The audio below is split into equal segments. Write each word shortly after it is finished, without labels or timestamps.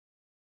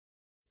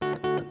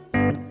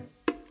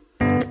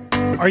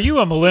Are you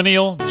a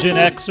millennial, Gen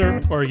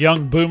Xer, or a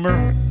young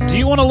boomer? Do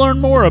you want to learn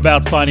more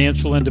about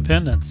financial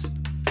independence?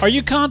 Are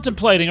you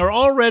contemplating or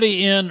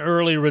already in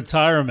early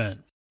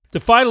retirement? The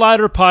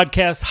FiLighter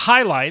podcast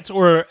highlights,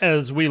 or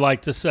as we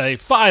like to say,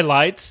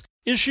 FiLights,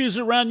 issues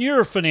around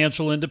your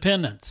financial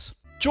independence.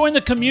 Join the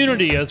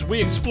community as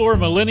we explore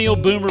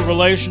millennial-boomer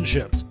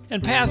relationships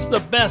and pass the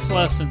best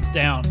lessons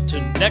down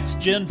to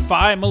next-gen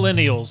Fi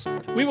millennials.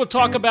 We will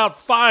talk about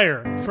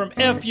FIRE, from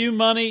FU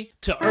money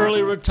to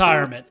early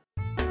retirement.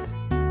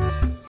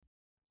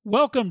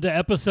 Welcome to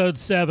episode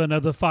 7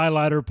 of the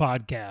FiLighter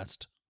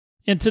podcast.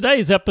 In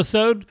today's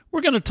episode,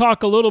 we're going to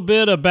talk a little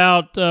bit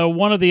about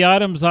one of the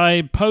items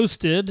I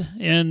posted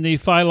in the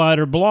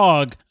FiLighter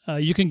blog.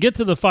 You can get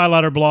to the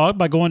FiLighter blog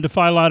by going to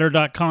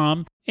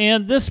FiLighter.com,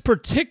 and this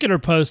particular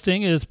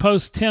posting is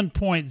post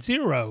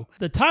 10.0.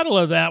 The title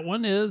of that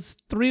one is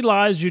 3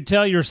 Lies You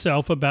Tell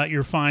Yourself About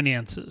Your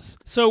Finances.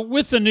 So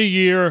with the new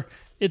year,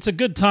 it's a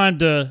good time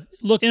to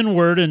look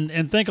inward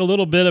and think a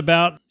little bit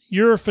about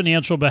your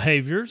financial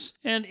behaviors,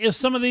 and if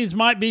some of these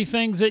might be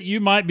things that you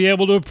might be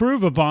able to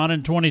improve upon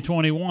in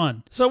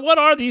 2021. So what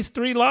are these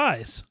 3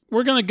 lies?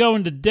 We're going to go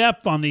into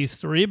depth on these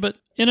 3, but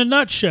in a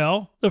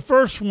nutshell, the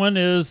first one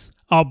is,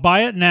 I'll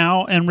buy it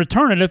now and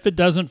return it if it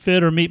doesn't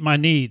fit or meet my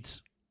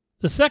needs.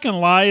 The second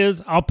lie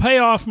is, I'll pay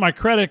off my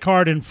credit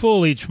card in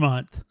full each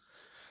month.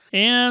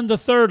 And the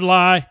third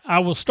lie, I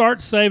will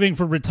start saving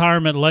for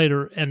retirement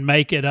later and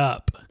make it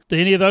up. Do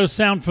any of those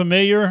sound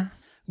familiar?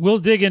 We'll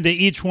dig into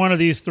each one of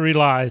these 3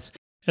 lies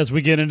as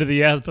we get into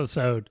the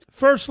episode.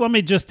 First, let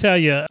me just tell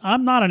you,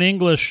 I'm not an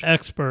English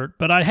expert,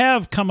 but I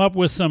have come up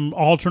with some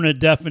alternate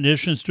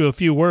definitions to a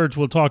few words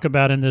we'll talk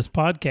about in this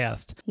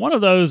podcast. One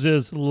of those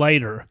is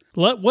later.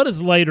 What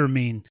does later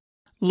mean?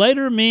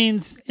 Later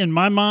means, in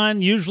my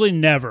mind, usually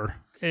never.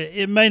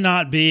 It may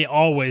not be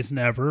always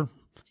never.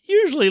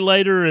 Usually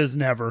later is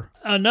never.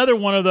 Another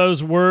one of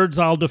those words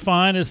I'll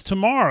define is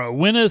tomorrow.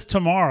 When is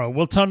tomorrow?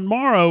 Well,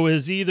 tomorrow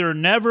is either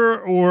never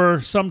or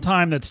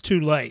sometime that's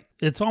too late.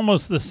 It's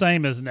almost the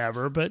same as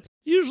never, but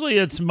usually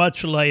it's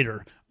much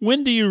later.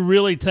 When do you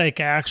really take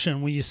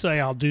action when you say,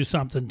 I'll do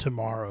something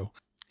tomorrow?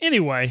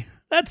 Anyway,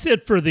 that's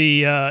it for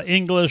the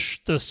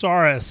English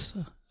thesaurus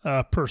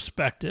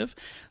perspective.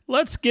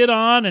 Let's get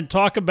on and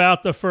talk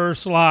about the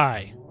first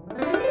lie.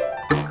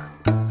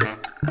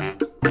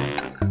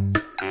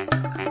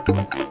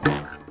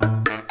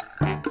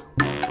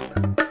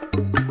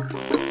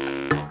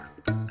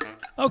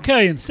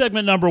 Okay, in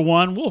segment number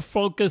 1, we'll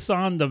focus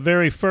on the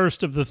very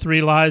first of the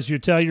 3 lies you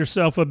tell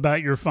yourself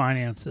about your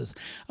finances.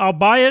 I'll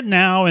buy it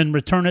now and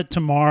return it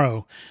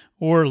tomorrow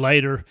or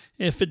later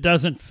if it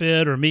doesn't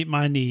fit or meet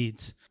my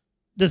needs.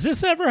 Does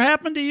this ever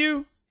happen to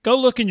you? Go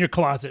look in your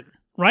closet.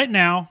 Right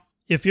now,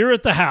 if you're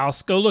at the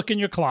house, go look in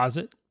your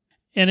closet.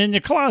 And in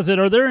your closet,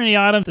 are there any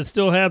items that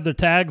still have the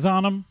tags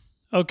on them?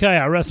 Okay,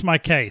 I rest my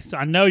case.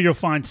 I know you'll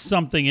find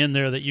something in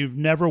there that you've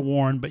never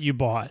worn but you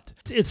bought.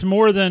 It's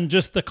more than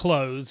just the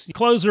clothes.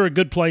 Clothes are a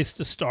good place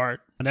to start.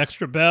 An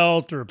extra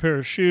belt or a pair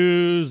of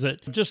shoes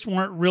that just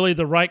weren't really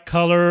the right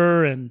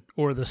color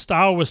or the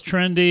style was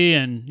trendy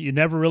and you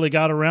never really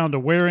got around to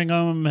wearing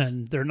them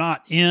and they're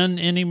not in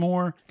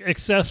anymore.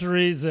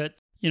 Accessories that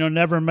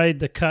never made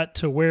the cut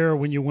to wear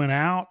when you went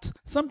out.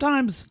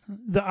 Sometimes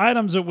the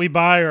items that we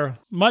buy are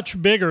much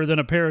bigger than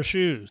a pair of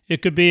shoes.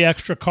 It could be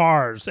extra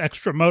cars,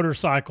 extra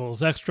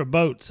motorcycles, extra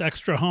boats,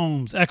 extra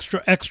homes,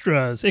 extra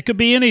extras. It could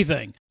be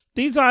anything.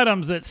 These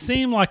items that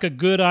seem like a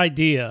good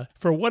idea,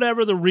 for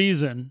whatever the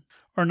reason,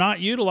 are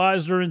not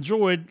utilized or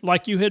enjoyed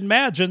like you had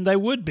imagined they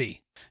would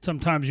be.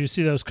 Sometimes you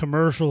see those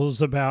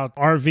commercials about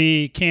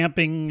RV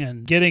camping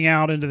and getting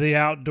out into the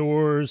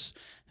outdoors.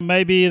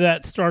 Maybe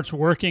that starts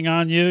working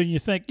on you and you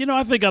think,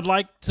 I think I'd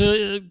like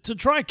to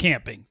try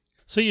camping.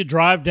 So you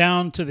drive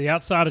down to the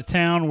outside of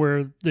town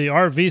where the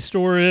RV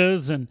store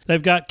is and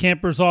they've got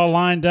campers all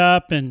lined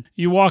up and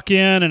you walk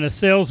in and a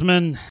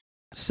salesman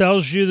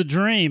sells you the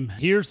dream.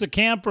 Here's the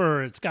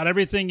camper. It's got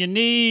everything you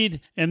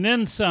need and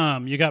then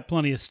some. You got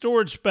plenty of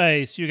storage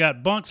space. You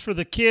got bunks for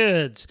the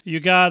kids. You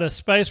got a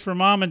space for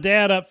mom and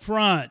dad up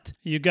front.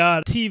 You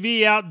got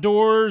TV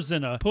outdoors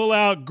and a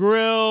pull-out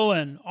grill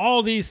and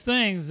all these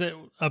things that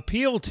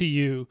appeal to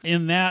you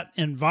in that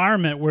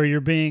environment where you're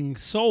being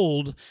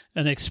sold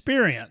an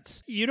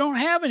experience. You don't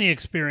have any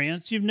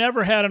experience. You've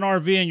never had an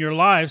RV in your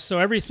life, so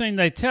everything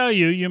they tell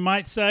you, you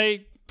might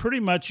say, pretty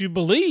much you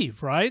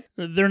believe, right?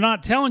 They're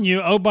not telling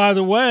you, oh, by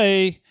the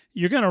way,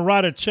 you're going to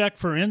write a check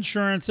for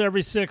insurance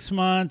every 6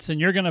 months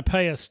and you're going to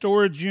pay a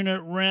storage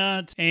unit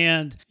rent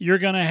and you're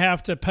going to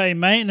have to pay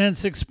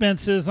maintenance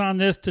expenses on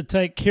this to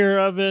take care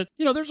of it.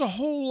 There's a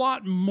whole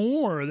lot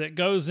more that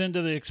goes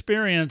into the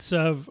experience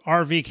of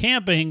RV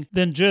camping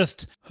than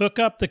just hook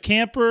up the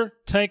camper,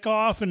 take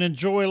off, and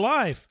enjoy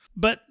life.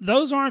 But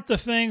those aren't the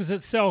things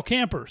that sell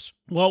campers.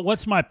 Well,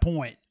 what's my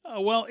point?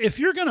 Well, if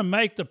you're going to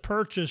make the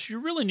purchase, you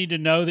really need to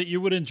know that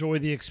you would enjoy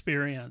the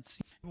experience.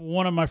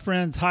 One of my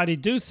friends, Heidi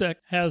Dusek,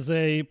 has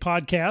a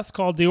podcast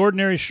called The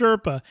Ordinary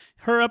Sherpa.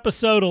 Her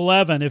episode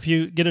 11, if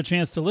you get a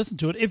chance to listen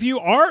to it. If you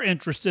are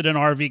interested in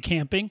RV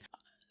camping,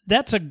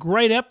 that's a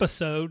great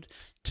episode.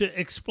 to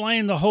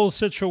explain the whole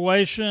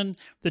situation,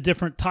 the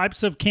different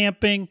types of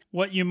camping,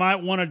 what you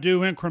might want to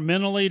do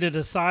incrementally to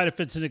decide if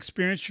it's an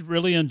experience you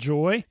really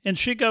enjoy. And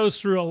she goes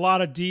through a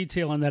lot of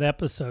detail in that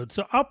episode.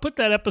 So I'll put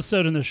that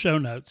episode in the show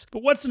notes.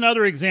 But what's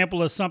another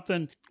example of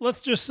something,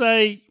 let's just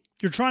say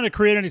you're trying to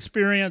create an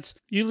experience.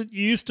 You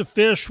used to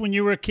fish when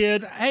you were a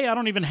kid. Hey, I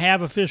don't even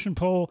have a fishing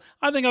pole.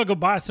 I think I'll go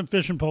buy some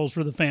fishing poles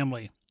for the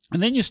family.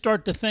 And then you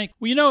start to think,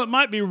 well, it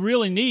might be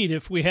really neat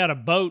if we had a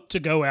boat to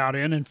go out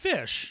in and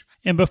fish.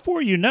 And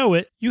before you know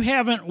it, you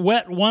haven't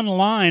wet one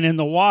line in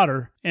the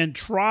water and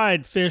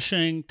tried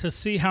fishing to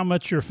see how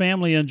much your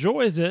family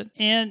enjoys it.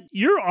 And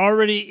you're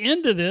already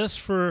into this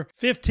for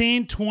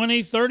 $15,000,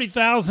 $20,000,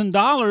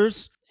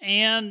 $30,000.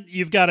 And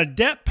you've got a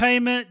debt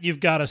payment, you've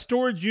got a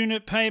storage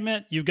unit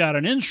payment, you've got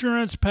an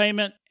insurance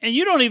payment, and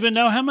you don't even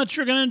know how much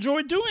you're going to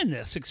enjoy doing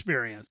this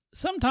experience.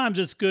 Sometimes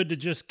it's good to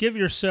just give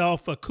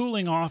yourself a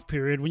cooling off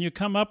period when you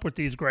come up with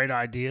these great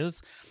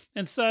ideas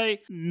and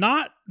say,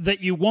 not that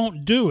you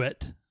won't do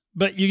it,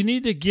 but you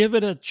need to give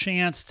it a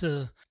chance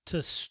to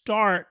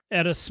start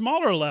at a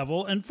smaller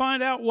level and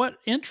find out what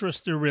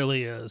interest there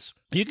really is.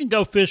 You can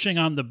go fishing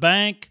on the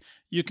bank.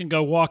 You can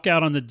go walk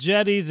out on the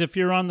jetties if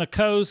you're on the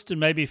coast and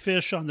maybe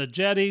fish on the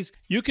jetties.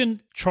 You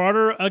can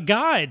charter a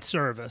guide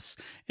service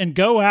and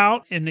go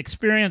out and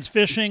experience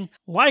fishing,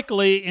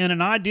 likely in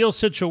an ideal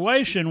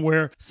situation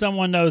where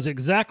someone knows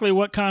exactly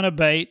what kind of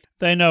bait,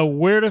 they know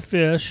where to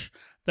fish,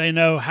 they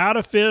know how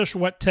to fish,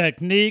 what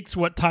techniques,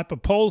 what type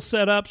of pole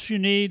setups you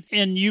need,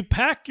 and you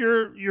pack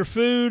your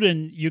food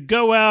and you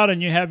go out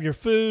and you have your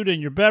food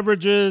and your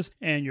beverages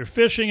and your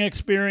fishing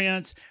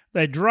experience.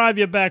 They drive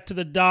you back to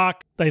the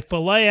dock, they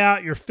fillet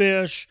out your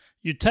fish,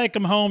 you take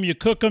them home, you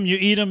cook them, you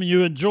eat them,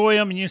 you enjoy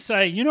them, and you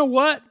say, you know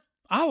what?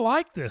 I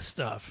like this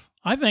stuff.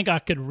 I think I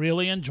could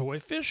really enjoy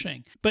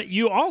fishing. But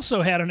you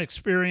also had an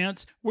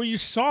experience where you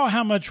saw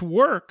how much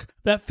work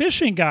that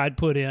fishing guide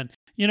put in.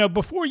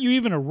 Before you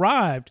even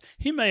arrived,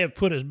 he may have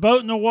put his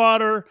boat in the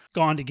water,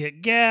 gone to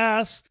get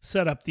gas,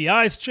 set up the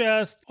ice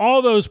chest,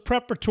 all those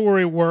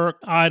preparatory work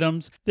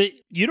items that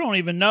you don't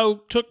even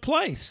know took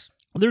place.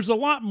 There's a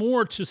lot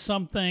more to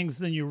some things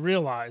than you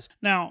realize.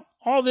 Now,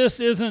 all this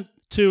isn't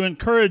to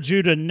encourage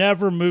you to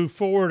never move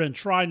forward and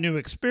try new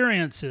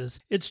experiences.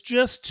 It's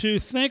just to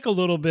think a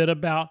little bit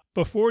about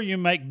before you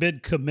make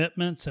big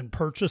commitments and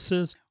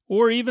purchases,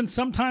 or even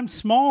sometimes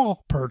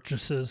small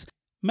purchases.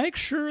 Make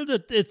sure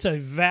that it's a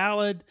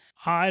valid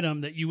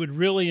item that you would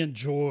really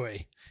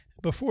enjoy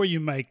before you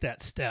make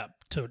that step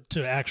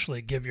to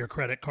actually give your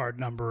credit card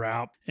number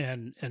out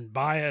and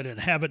buy it and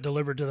have it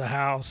delivered to the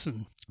house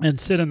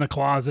and sit in the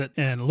closet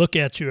and look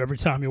at you every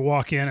time you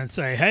walk in and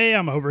say, hey,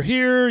 I'm over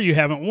here. You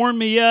haven't warned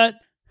me yet.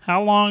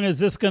 How long is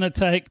this going to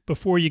take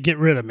before you get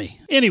rid of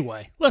me?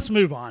 Anyway, let's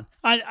move on.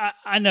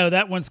 I know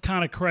that one's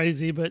kind of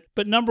crazy, but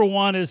number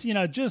one is,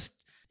 just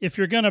if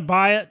you're going to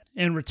buy it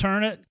and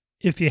return it,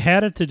 if you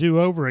had it to do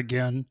over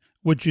again,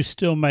 would you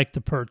still make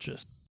the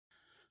purchase?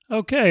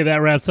 Okay, that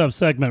wraps up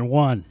segment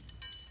 1.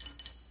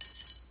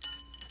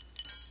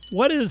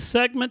 What is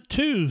segment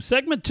 2?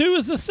 Segment 2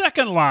 is the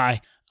second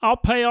lie. I'll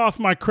pay off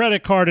my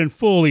credit card in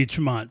full each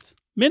month.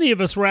 Many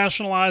of us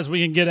rationalize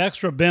we can get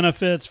extra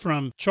benefits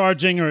from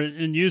charging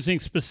and using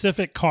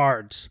specific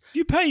cards. If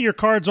you pay your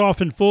cards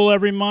off in full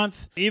every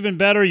month, even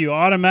better, you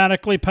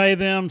automatically pay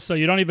them so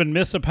you don't even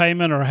miss a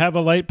payment or have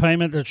a late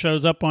payment that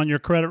shows up on your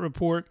credit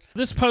report.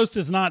 This post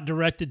is not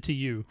directed to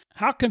you.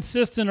 How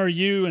consistent are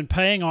you in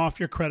paying off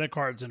your credit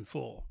cards in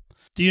full?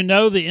 Do you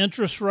know the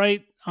interest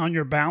rate on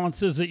your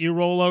balances that you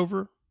roll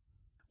over?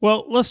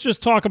 Well, let's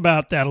just talk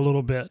about that a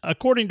little bit.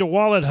 According to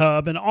Wallet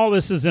Hub, and all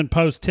this is in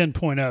Post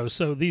 10.0,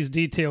 so these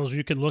details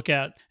you can look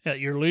at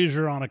your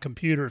leisure on a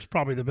computer is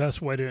probably the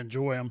best way to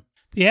enjoy them.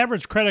 The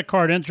average credit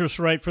card interest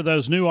rate for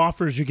those new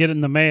offers you get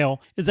in the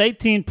mail is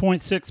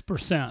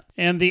 18.6%,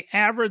 and the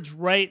average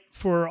rate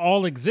for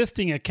all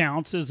existing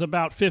accounts is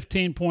about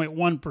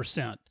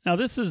 15.1%. Now,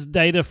 this is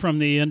data from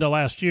the end of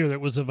last year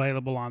that was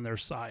available on their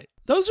site.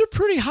 Those are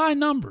pretty high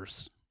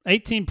numbers.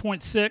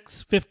 18.6,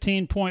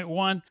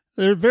 15.1.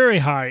 They're very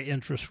high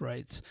interest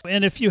rates.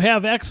 And if you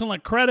have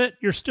excellent credit,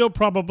 you're still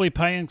probably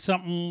paying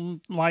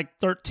something like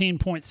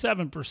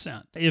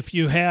 13.7%. If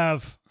you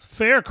have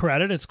fair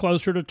credit, it's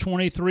closer to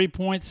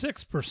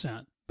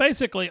 23.6%.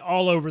 Basically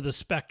all over the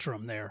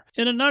spectrum there.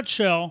 In a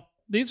nutshell,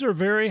 these are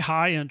very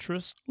high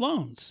interest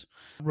loans.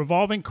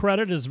 Revolving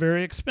credit is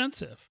very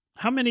expensive.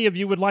 How many of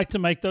you would like to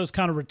make those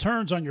kind of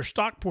returns on your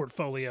stock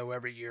portfolio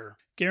every year?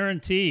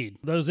 Guaranteed.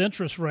 Those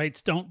interest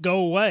rates don't go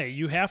away.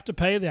 You have to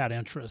pay that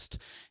interest.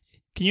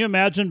 Can you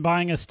imagine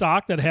buying a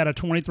stock that had a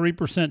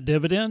 23%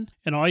 dividend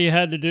and all you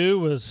had to do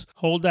was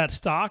hold that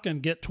stock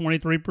and get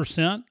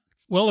 23%?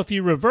 Well, if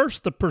you reverse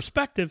the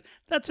perspective,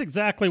 that's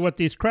exactly what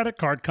these credit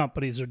card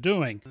companies are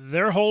doing.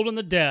 They're holding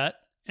the debt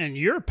and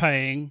you're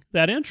paying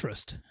that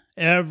interest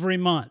every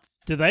month.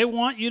 Do they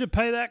want you to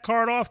pay that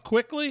card off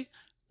quickly?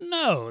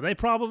 No, they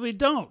probably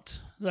don't.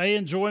 they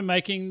enjoy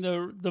making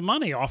the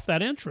money off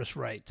that interest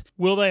rate.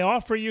 Will they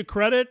offer you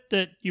credit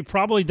that you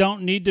probably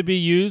don't need to be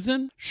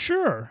using?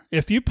 Sure.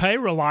 If you pay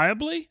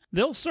reliably,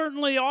 they'll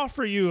certainly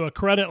offer you a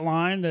credit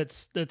line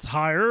that's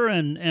higher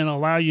and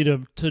allow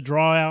you to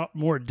draw out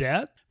more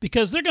debt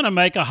because they're going to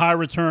make a high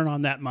return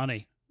on that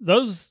money.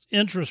 Those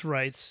interest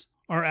rates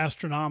are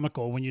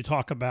astronomical when you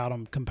talk about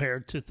them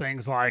compared to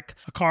things like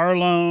a car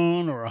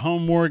loan or a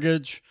home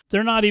mortgage.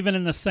 They're not even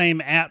in the same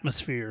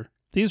atmosphere.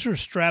 These are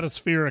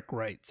stratospheric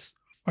rates.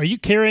 Are you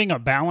carrying a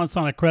balance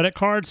on a credit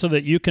card so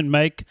that you can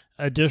make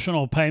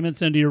additional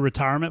payments into your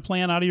retirement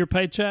plan out of your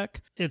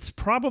paycheck? It's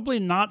probably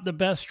not the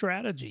best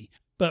strategy.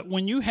 But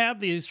when you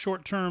have these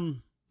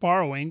short-term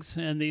borrowings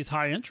and these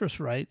high interest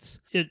rates,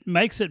 it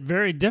makes it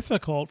very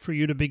difficult for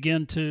you to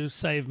begin to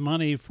save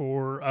money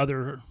for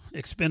other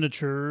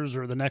expenditures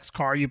or the next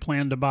car you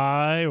plan to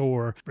buy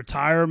or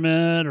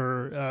retirement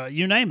or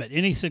you name it,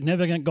 any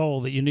significant goal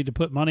that you need to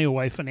put money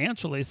away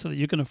financially so that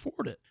you can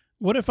afford it.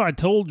 What if I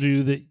told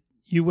you that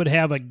you would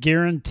have a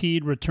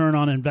guaranteed return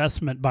on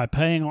investment by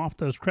paying off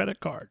those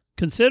credit cards?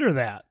 Consider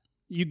that.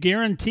 You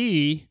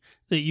guarantee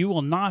that you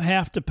will not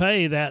have to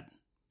pay that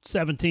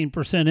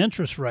 17%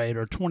 interest rate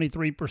or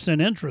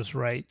 23% interest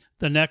rate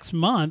the next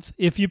month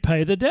if you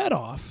pay the debt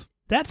off.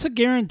 That's a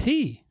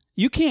guarantee.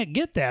 You can't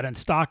get that in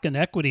stock and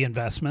equity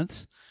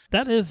investments.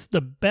 That is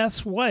the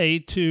best way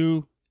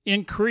to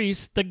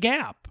increase the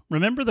gap.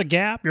 Remember the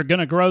gap? You're going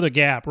to grow the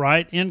gap,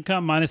 right?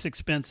 Income minus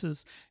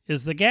expenses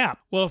is the gap.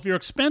 Well, if your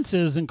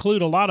expenses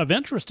include a lot of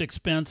interest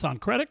expense on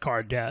credit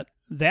card debt,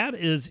 that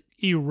is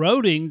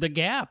eroding the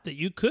gap that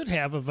you could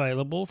have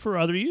available for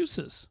other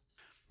uses.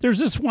 There's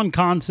this one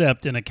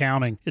concept in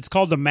accounting. It's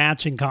called the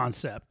matching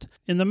concept.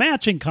 In the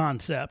matching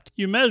concept,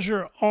 you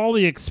measure all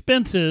the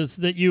expenses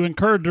that you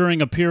incurred during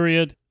a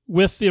period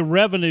with the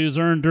revenues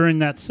earned during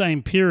that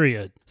same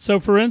period. So,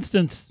 for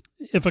instance,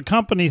 if a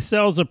company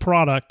sells a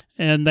product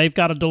and they've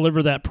got to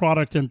deliver that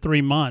product in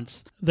 3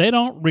 months, they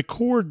don't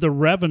record the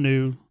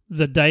revenue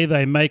the day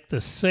they make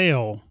the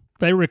sale.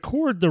 They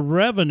record the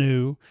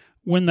revenue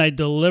when they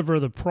deliver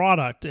the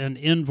product and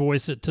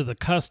invoice it to the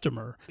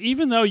customer.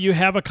 Even though you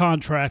have a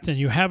contract and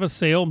you have a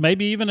sale,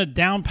 maybe even a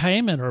down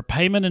payment or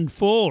payment in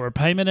full or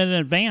payment in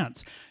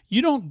advance,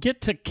 you don't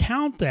get to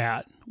count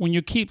that when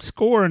you keep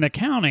score in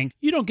accounting.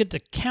 You don't get to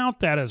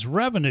count that as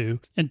revenue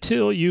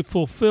until you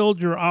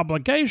fulfilled your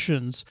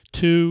obligations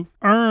to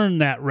earn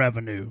that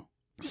revenue.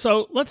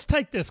 So let's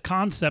take this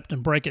concept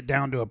and break it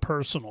down to a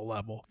personal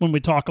level when we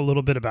talk a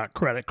little bit about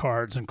credit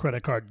cards and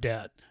credit card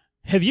debt.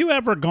 Have you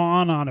ever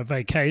gone on a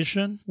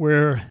vacation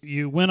where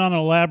you went on an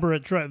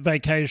elaborate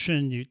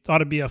vacation, you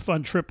thought it'd be a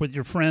fun trip with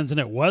your friends, and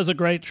it was a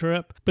great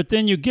trip, but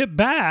then you get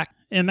back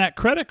and that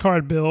credit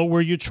card bill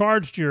where you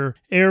charged your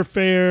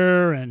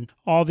airfare and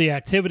all the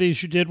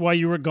activities you did while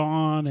you were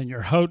gone and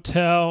your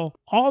hotel,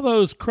 all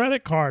those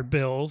credit card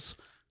bills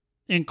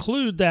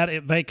include that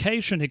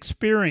vacation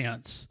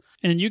experience.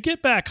 And you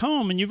get back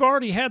home and you've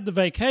already had the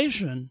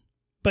vacation,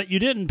 but you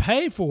didn't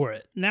pay for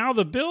it. Now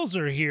the bills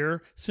are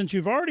here. Since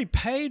you've already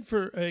paid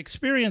for,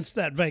 experienced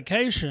that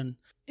vacation,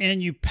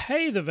 and you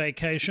pay the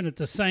vacation at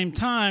the same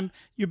time,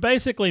 you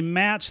basically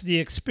match the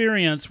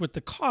experience with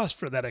the cost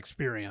for that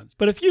experience.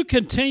 But if you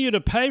continue to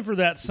pay for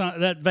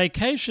that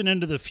vacation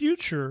into the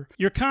future,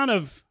 you're kind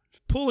of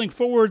pulling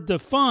forward the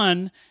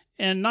fun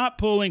and not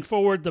pulling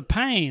forward the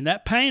pain.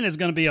 That pain is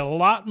going to be a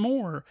lot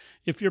more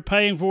if you're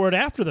paying for it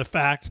after the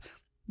fact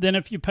than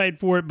if you paid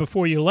for it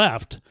before you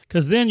left.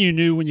 Because then you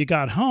knew when you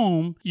got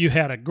home, you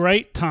had a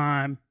great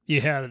time, you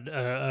had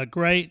a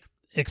great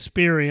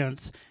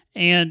experience,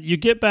 and you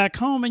get back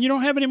home and you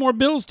don't have any more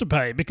bills to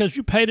pay because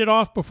you paid it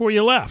off before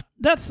you left.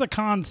 That's the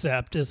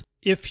concept, is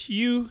if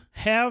you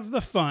have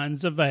the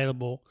funds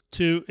available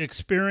to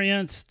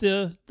experience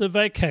the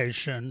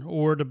vacation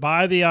or to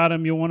buy the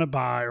item you want to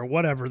buy or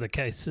whatever the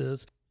case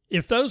is,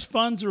 if those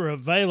funds are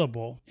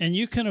available and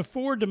you can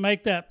afford to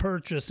make that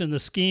purchase in the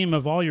scheme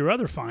of all your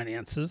other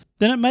finances,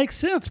 then it makes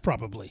sense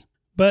probably.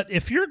 But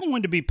if you're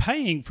going to be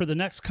paying for the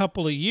next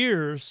couple of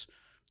years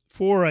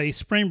for a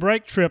spring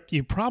break trip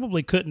you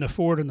probably couldn't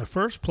afford in the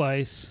first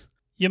place,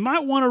 you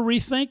might want to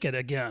rethink it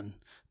again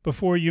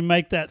before you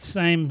make that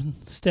same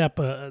step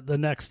the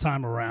next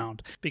time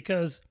around.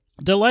 Because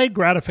delayed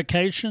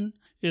gratification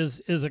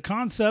is a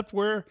concept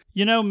where,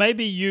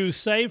 maybe you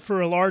save for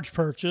a large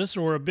purchase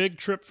or a big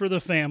trip for the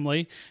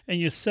family and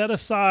you set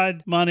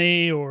aside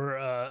money or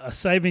a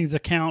savings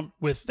account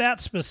with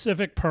that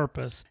specific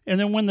purpose. And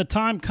then when the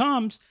time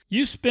comes,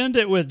 you spend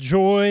it with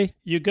joy,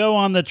 you go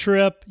on the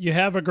trip, you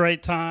have a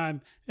great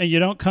time, and you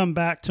don't come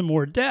back to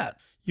more debt.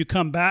 You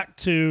come back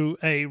to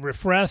a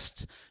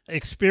refreshed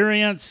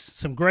experience,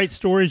 some great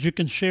stories you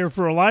can share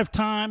for a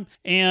lifetime,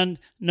 and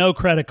no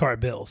credit card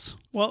bills.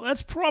 Well,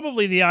 that's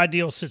probably the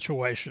ideal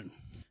situation.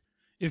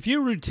 If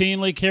you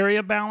routinely carry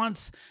a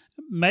balance,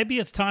 maybe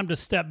it's time to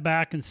step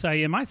back and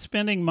say, am I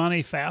spending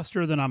money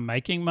faster than I'm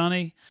making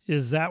money?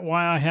 Is that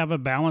why I have a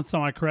balance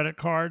on my credit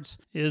cards?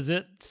 Is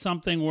it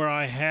something where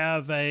I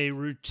have a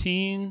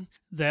routine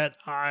that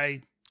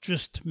I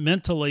just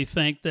mentally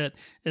think that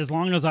as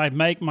long as I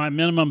make my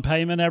minimum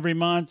payment every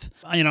month,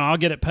 I'll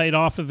get it paid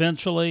off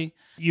eventually.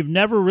 You've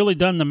never really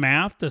done the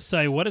math to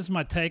say, what is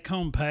my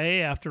take-home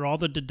pay after all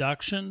the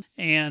deduction?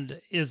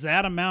 And is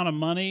that amount of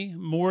money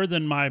more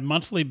than my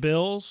monthly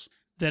bills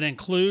that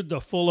include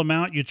the full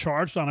amount you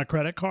charged on a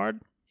credit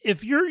card?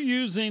 If you're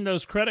using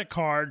those credit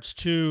cards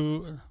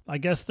to, I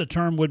guess the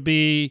term would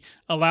be,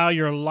 allow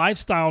your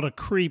lifestyle to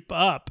creep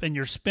up and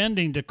your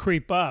spending to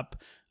creep up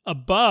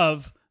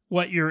above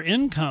what your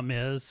income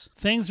is,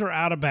 things are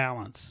out of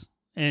balance.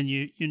 And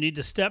you need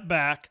to step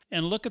back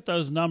and look at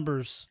those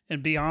numbers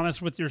and be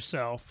honest with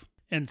yourself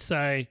and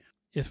say,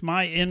 if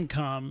my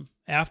income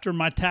after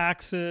my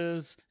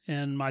taxes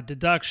and my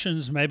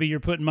deductions, maybe you're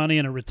putting money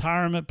in a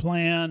retirement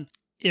plan,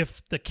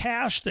 if the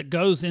cash that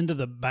goes into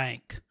the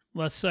bank,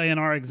 let's say in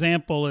our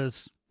example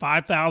is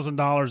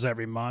 $5,000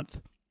 every month,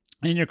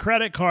 and your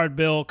credit card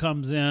bill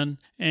comes in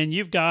and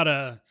you've got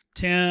a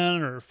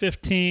 $10 or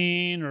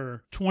 $15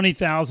 or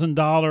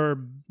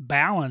 $20,000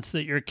 balance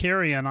that you're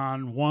carrying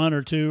on one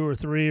or two or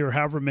three or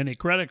however many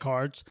credit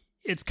cards,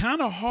 it's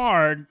kind of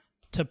hard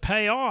to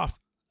pay off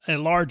a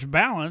large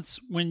balance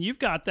when you've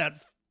got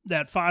that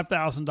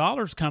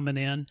 $5,000 coming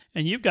in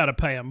and you've got to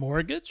pay a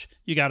mortgage,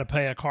 you got to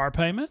pay a car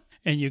payment,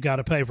 and you got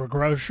to pay for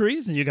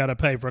groceries, and you got to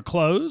pay for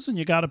clothes, and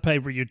you got to pay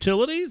for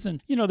utilities.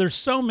 And, there's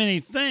so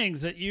many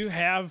things that you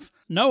have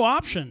no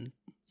option.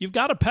 You've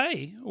got to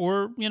pay,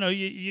 or,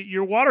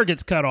 your water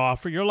gets cut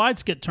off, or your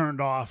lights get turned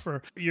off,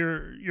 or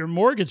your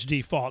mortgage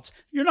defaults.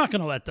 You're not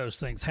going to let those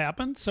things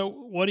happen. So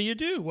what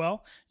do?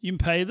 Well, you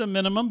pay the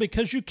minimum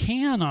because you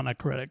can on a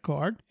credit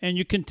card, and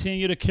you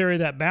continue to carry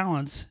that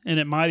balance,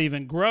 and it might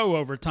even grow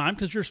over time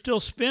because you're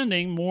still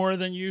spending more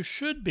than you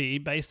should be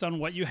based on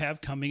what you have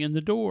coming in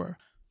the door.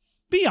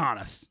 Be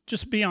honest.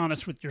 Just be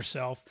honest with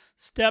yourself.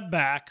 Step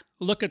back,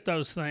 look at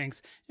those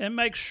things, and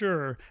make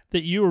sure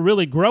that you are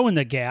really growing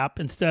the gap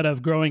instead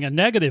of growing a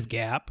negative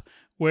gap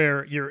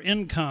where your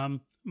income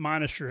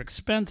minus your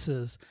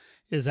expenses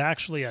is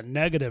actually a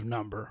negative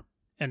number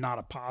and not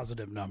a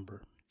positive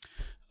number.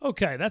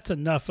 Okay, that's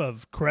enough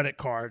of credit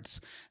cards.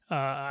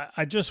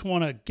 I just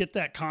want to get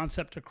that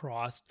concept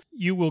across.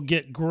 You will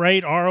get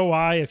great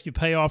ROI if you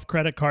pay off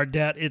credit card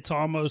debt. It's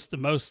almost the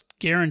most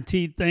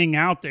guaranteed thing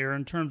out there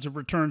in terms of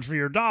returns for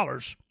your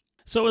dollars.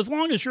 So as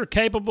long as you're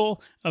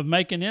capable of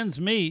making ends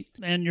meet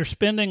and you're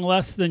spending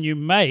less than you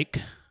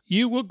make,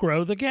 you will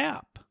grow the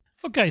gap.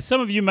 Okay,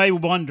 some of you may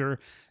wonder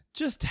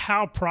just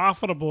how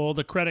profitable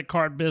the credit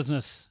card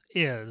business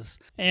is.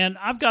 And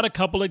I've got a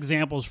couple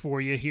examples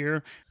for you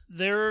here.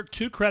 There are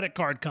two credit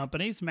card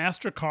companies,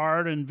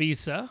 MasterCard and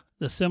Visa.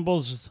 The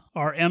symbols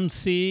are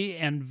MC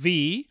and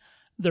V.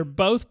 They're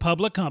both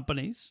public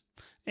companies.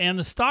 And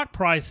the stock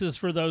prices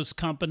for those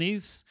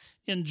companies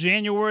in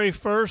January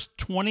 1st,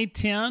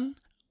 2010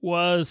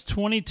 was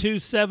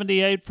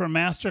 $22.78 for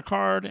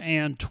MasterCard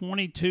and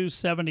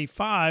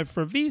 $22.75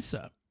 for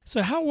Visa.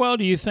 So how well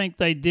do you think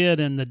they did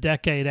in the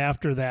decade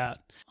after that?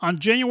 On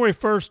January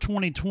 1st,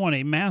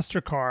 2020,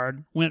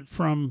 MasterCard went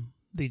from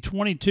the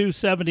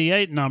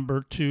 $22.78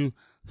 number to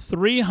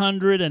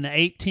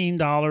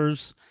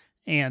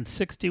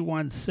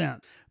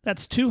 $318.61.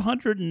 That's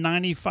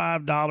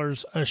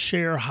 $295 a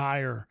share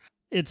higher.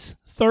 It's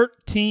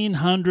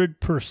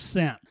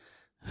 1,300%.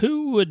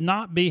 Who would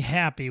not be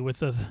happy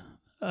with a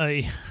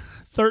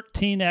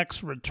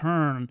 13x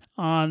return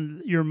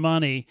on your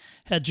money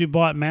had you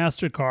bought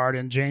MasterCard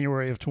in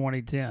January of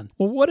 2010?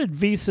 Well, what did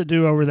Visa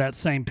do over that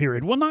same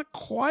period? Well, not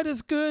quite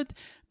as good,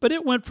 but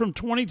it went from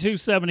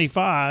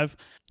 $22.75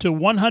 to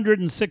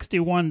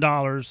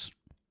 $161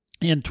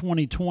 in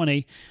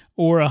 2020,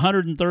 or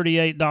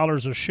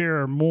 $138 a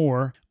share or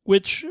more,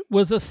 which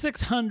was a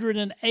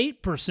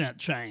 608%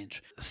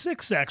 change.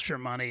 6 extra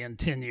money in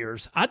 10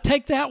 years. I'd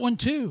take that one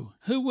too.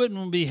 Who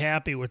wouldn't be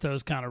happy with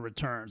those kind of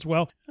returns?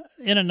 Well,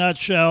 in a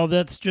nutshell,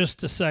 that's just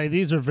to say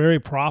these are very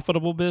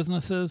profitable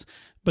businesses,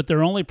 but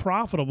they're only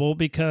profitable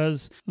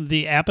because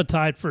the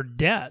appetite for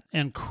debt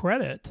and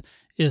credit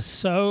is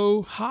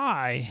so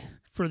high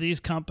for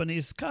these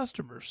companies'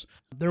 customers.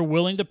 They're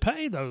willing to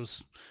pay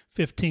those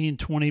 15,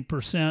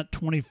 20%,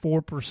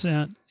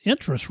 24%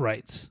 interest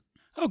rates.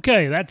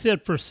 Okay, that's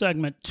it for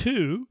segment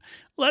 2.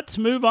 Let's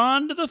move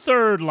on to the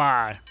third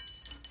lie.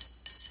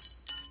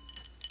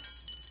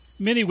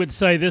 Many would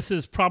say this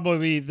is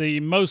probably the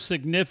most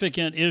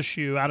significant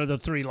issue out of the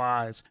 3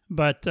 lies.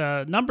 But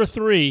number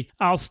 3,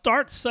 I'll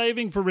start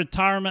saving for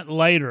retirement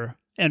later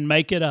and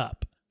make it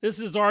up. This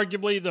is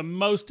arguably the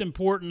most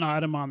important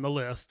item on the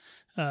list.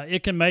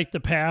 It can make the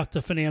path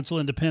to financial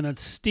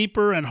independence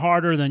steeper and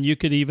harder than you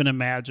could even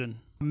imagine.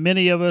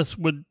 Many of us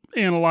would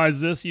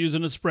analyze this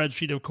using a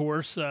spreadsheet, of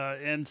course,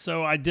 and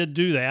so I did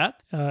do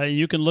that.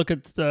 You can look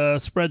at the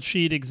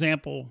spreadsheet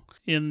example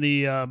in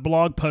the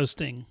blog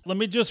posting. Let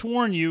me just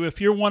warn you,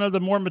 if you're one of the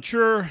more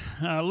mature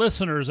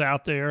listeners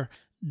out there,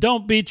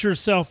 don't beat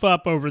yourself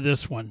up over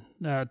this one.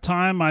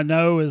 Time, I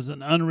know, is an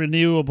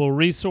unrenewable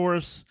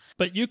resource,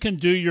 but you can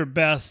do your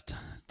best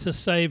to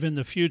save in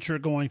the future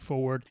going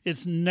forward.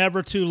 It's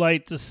never too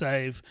late to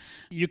save.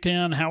 You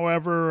can,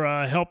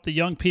 however, help the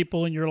young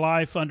people in your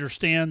life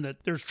understand that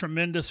there's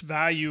tremendous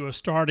value of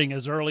starting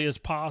as early as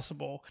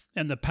possible,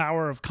 and the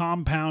power of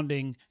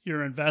compounding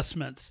your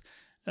investments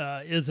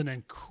is an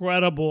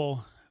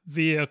incredible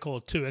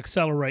vehicle to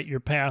accelerate your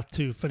path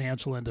to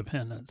financial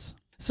independence.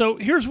 So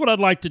here's what I'd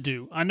like to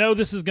do. I know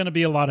this is going to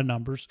be a lot of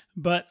numbers,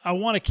 but I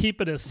want to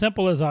keep it as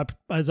simple as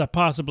I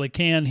possibly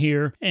can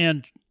here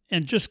and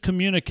just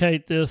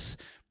communicate this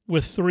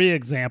with 3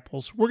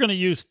 examples. We're going to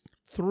use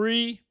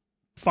 3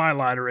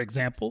 Philader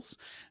examples,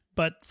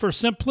 but for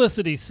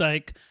simplicity's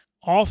sake,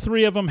 all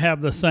 3 of them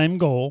have the same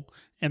goal,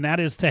 and that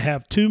is to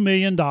have $2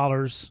 million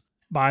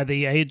by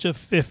the age of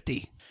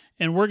 50.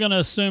 And we're going to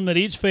assume that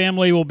each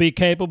family will be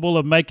capable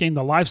of making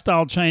the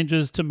lifestyle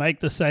changes to make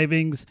the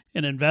savings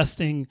and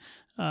investing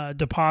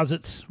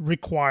deposits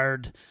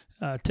required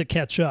to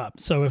catch up.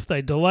 So if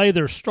they delay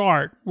their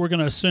start, we're going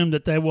to assume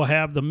that they will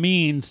have the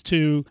means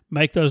to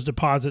make those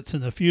deposits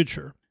in the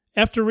future.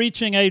 After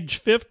reaching age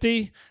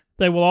 50,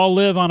 they will all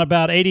live on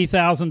about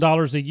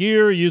 $80,000 a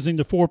year using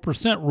the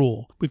 4%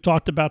 rule. We've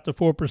talked about the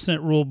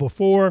 4% rule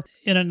before.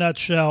 In a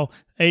nutshell,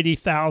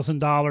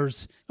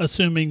 $80,000,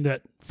 assuming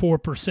that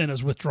 4%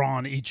 is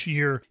withdrawn each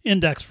year,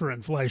 indexed for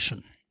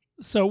inflation.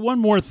 So one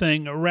more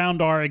thing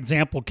around our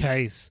example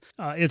case.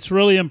 It's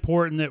really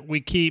important that we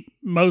keep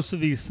most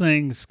of these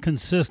things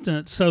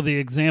consistent so the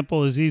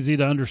example is easy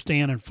to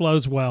understand and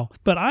flows well.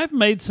 But I've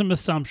made some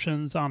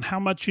assumptions on how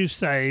much you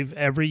save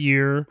every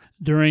year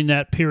during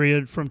that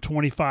period from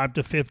 25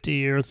 to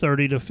 50 or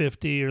 30 to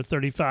 50 or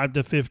 35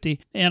 to 50.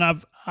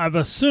 And I've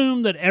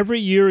assumed that every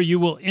year you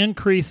will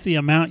increase the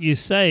amount you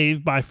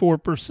save by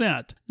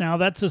 4%. Now,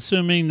 that's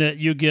assuming that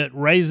you get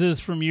raises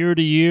from year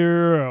to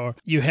year or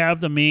you have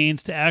the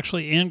means to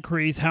actually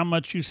increase how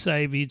much you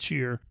save each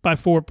year by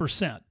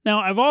 4%.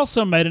 Now, I've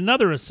also made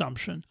another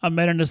assumption. I've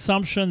made an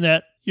assumption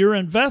that your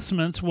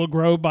investments will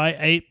grow by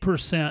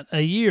 8%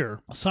 a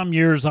year. Some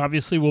years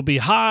obviously will be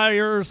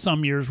higher,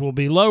 some years will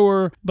be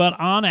lower, but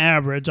on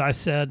average, I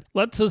said,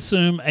 let's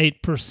assume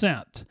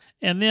 8%.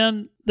 And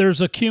then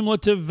there's a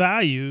cumulative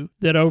value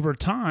that over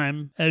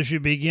time, as you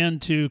begin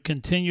to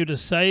continue to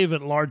save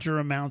at larger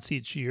amounts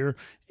each year,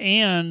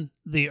 and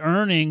the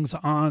earnings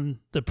on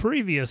the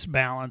previous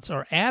balance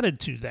are added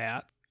to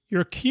that,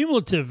 your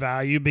cumulative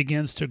value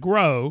begins to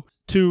grow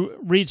to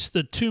reach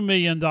the $2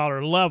 million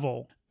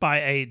level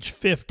by age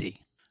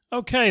 50.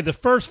 Okay, the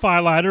first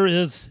Philader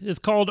is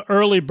called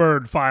Early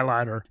Bird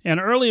Philader. And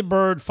Early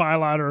Bird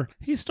Philader,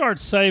 he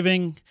starts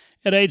saving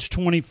at age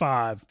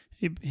 25.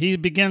 He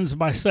begins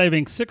by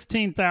saving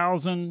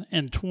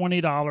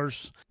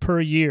 $16,020 per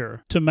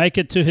year to make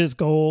it to his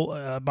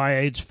goal by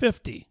age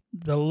 50.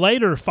 The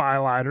later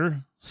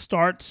Philader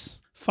starts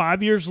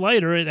 5 years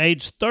later at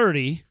age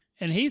 30,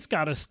 and he's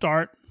got to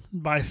start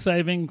by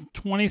saving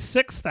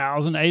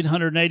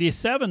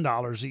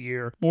 $26,887 a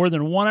year, more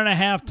than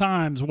 1.5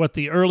 times what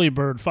the Early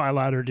Bird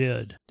Philader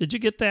did. Did you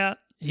get that?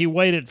 He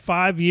waited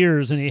 5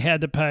 years and he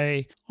had to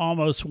pay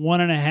almost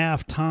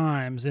 1.5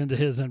 times into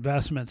his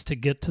investments to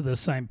get to the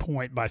same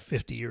point by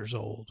 50 years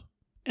old.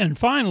 And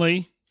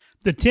finally,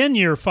 the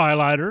 10-year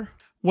Philader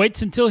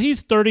waits until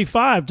he's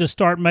 35 to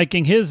start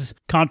making his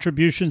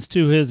contributions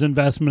to his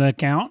investment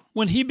account.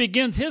 When he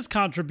begins his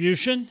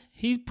contribution,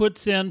 he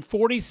puts in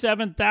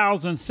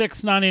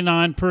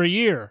 $47,699 per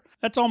year.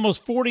 That's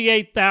almost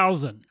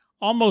 $48,000,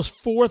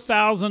 almost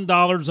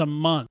 $4,000 a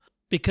month,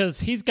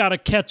 because he's got to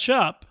catch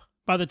up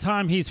by the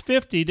time he's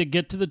 50 to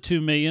get to the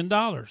 $2 million.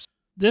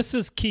 This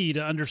is key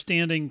to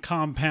understanding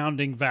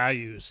compounding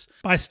values.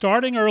 By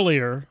starting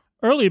earlier,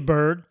 Early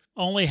Bird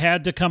only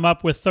had to come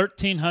up with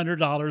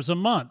 $1,300 a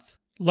month.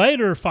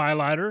 Later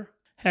Philader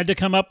had to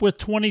come up with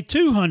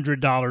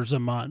 $2,200 a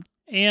month.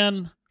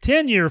 And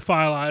 10-year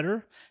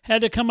Philader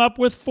had to come up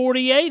with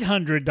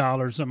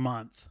 $4,800 a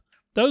month.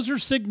 Those are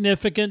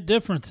significant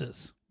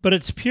differences. But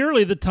it's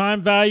purely the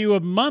time value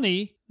of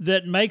money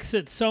that makes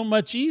it so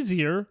much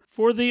easier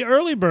for the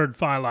Early Bird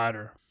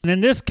Philader. And in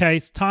this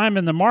case, time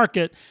in the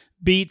market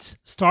beats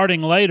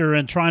starting later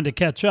and trying to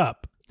catch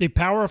up. The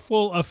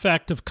powerful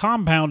effect of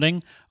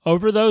compounding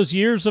over those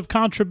years of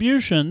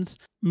contributions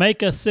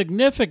make a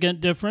significant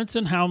difference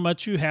in how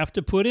much you have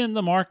to put in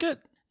the market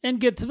and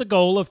get to the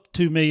goal of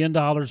 $2 million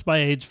by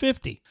age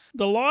 50.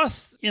 The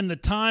loss in the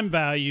time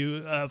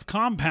value of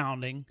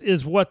compounding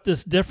is what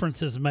this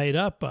difference is made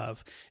up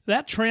of.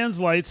 That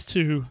translates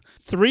to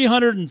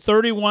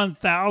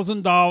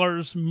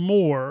 $331,000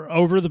 more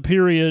over the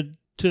period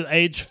to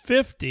age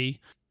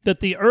 50 that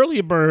the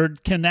Early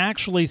Bird can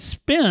actually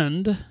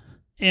spend,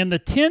 and the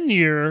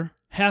 10-year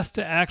has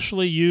to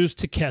actually use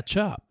to catch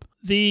up.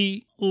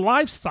 The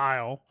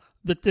lifestyle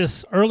that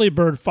this Early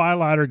Bird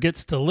Philader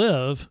gets to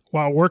live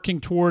while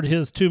working toward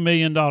his $2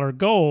 million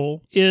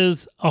goal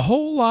is a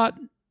whole lot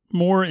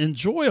more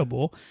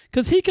enjoyable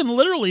because he can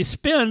literally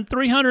spend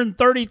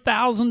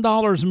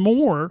 $330,000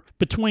 more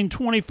between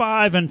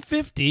 25 and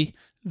 50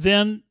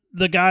 than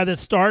the guy that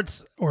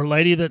starts or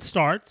lady that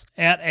starts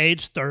at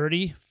age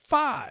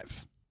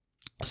 35.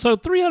 So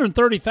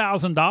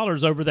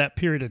 $330,000 over that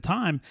period of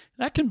time,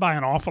 that can buy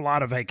an awful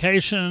lot of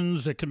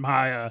vacations. It can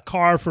buy a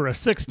car for a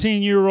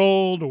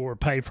 16-year-old or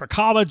pay for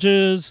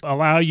colleges,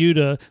 allow you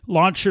to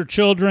launch your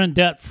children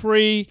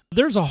debt-free.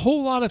 There's a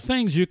whole lot of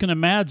things you can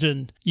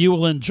imagine you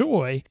will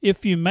enjoy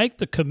if you make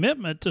the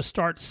commitment to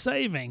start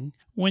saving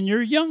when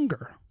you're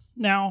younger.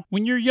 Now,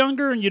 when you're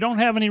younger and you don't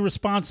have any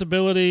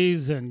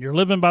responsibilities and you're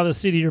living by the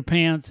seat of your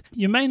pants,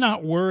 you may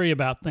not worry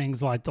about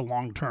things like the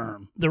long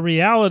term. The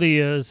reality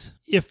is,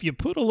 if you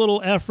put a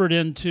little effort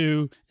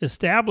into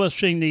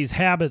establishing these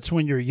habits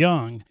when you're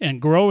young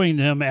and growing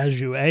them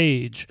as you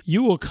age,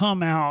 you will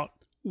come out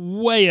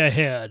way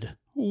ahead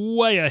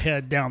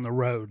down the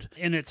road.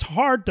 And it's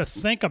hard to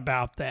think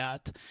about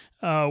that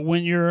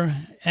when you're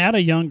at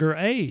a younger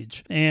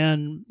age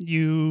and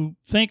you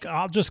think,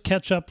 I'll just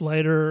catch up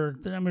later.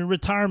 I mean,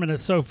 retirement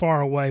is so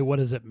far away. What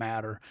does it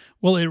matter?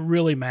 Well, it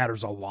really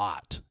matters a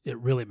lot. It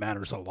really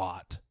matters a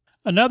lot.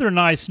 Another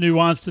nice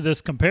nuance to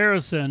this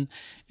comparison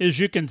is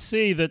you can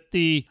see that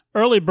the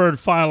early bird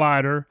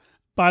Phyliter,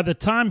 by the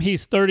time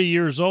he's 30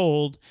 years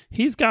old,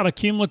 he's got a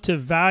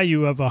cumulative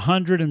value of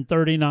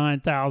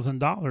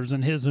 $139,000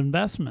 in his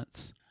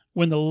investments,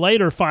 when the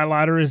later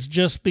Phyliter is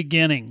just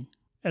beginning.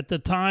 At the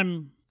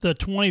time the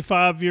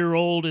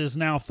 25-year-old is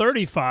now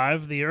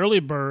 35, the early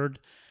bird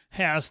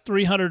has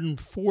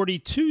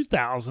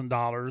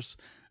 $342,000,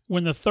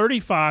 when the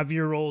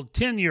 35-year-old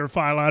 10-year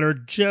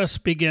Phyliter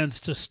just begins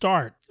to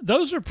start.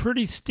 Those are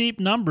pretty steep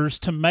numbers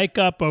to make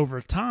up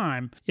over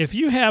time. If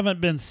you haven't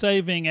been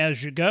saving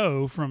as you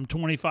go from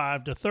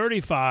 25 to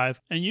 35,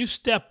 and you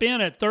step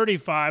in at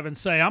 35 and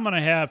say, I'm going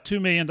to have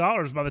 $2 million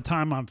by the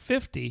time I'm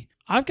 50,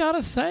 I've got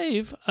to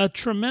save a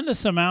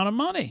tremendous amount of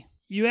money.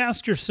 You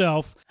ask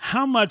yourself,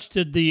 how much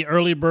did the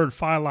early bird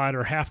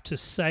Phyliter have to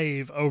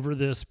save over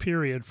this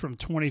period from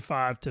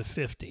 25 to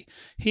 50?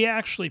 He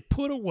actually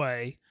put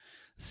away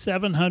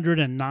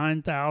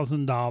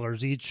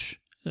 $709,000 each,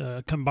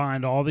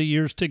 combined all the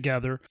years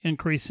together,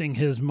 increasing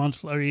his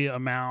monthly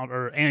amount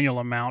or annual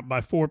amount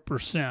by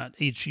 4%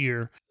 each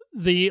year.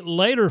 The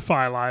later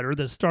Phyliter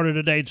that started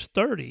at age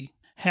 30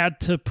 had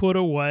to put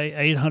away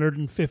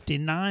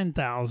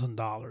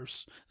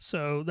 $859,000.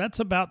 So that's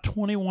about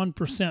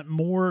 21%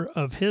 more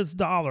of his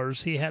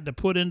dollars he had to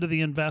put into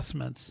the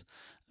investments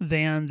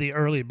than the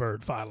early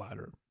bird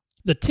Phyliter.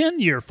 The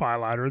 10-year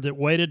Phyliter that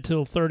waited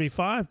till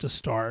 35 to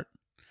start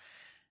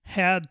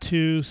had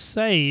to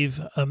save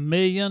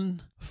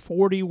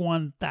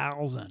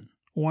 $1,041,000,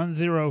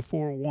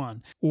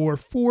 1041, or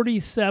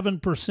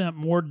 47%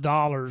 more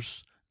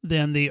dollars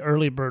than the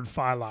early bird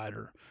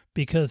Phyliter,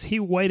 because he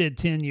waited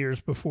 10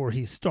 years before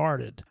he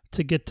started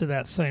to get to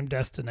that same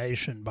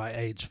destination by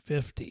age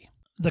 50.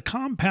 The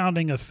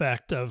compounding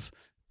effect of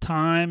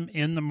time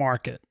in the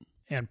market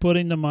and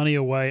putting the money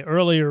away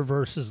earlier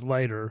versus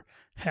later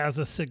has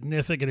a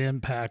significant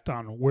impact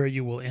on where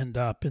you will end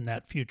up in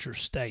that future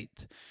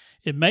state.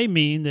 It may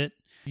mean that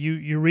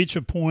you reach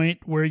a point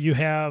where you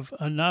have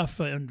enough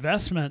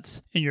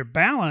investments in your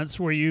balance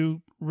where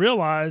you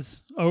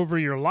realize over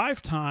your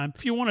lifetime,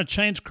 if you want to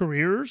change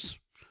careers,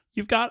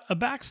 you've got a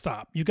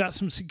backstop. You've got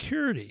some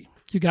security.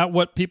 You got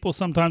what people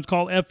sometimes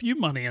call FU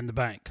money in the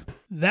bank.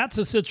 That's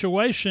a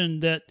situation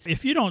that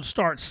if you don't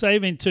start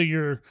saving till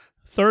you're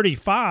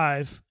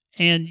 35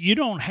 and you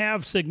don't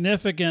have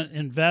significant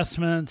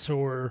investments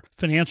or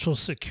financial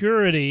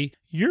security,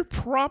 you're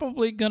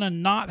probably going to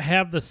not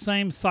have the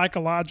same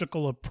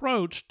psychological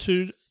approach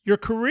to your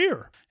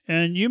career.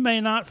 And you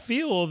may not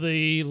feel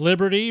the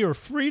liberty or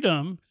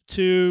freedom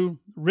to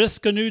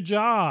risk a new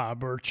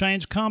job or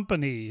change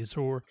companies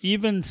or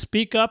even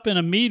speak up in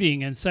a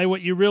meeting and say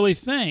what you really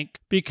think,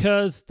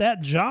 because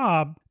that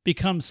job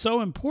becomes so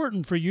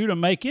important for you to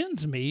make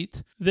ends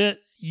meet that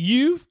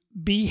you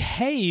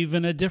behave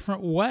in a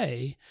different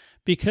way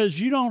because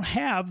you don't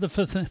have the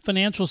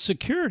financial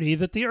security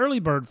that the early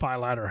bird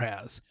Phyliter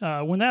has.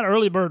 When that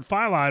early bird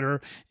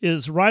Phyliter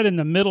is right in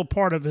the middle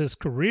part of his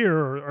career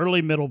or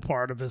early middle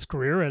part of his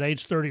career at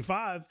age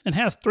 35 and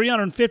has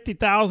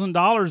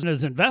 $350,000 in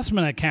his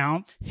investment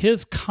account,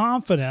 his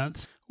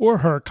confidence or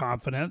her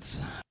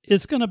confidence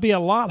is going to be a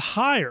lot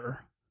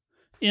higher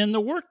in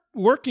the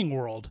working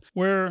world,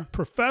 where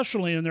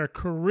professionally in their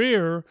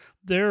career,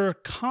 their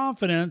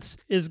confidence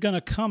is going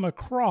to come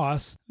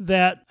across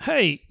that,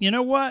 hey, you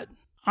know what?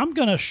 I'm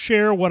going to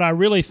share what I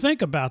really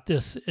think about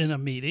this in a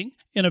meeting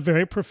in a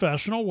very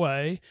professional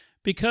way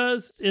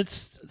because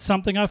it's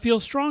something I feel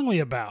strongly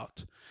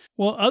about.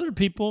 Well, other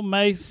people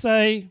may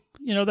say,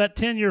 you know, that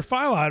 10-year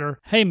Phyliter,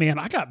 hey man,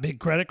 I got big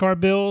credit card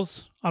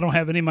bills. I don't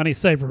have any money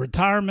saved for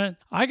retirement.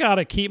 I got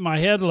to keep my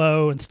head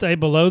low and stay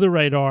below the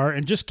radar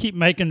and just keep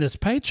making this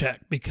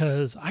paycheck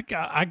because I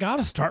got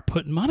to start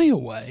putting money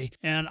away.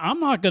 And I'm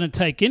not going to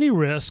take any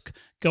risk,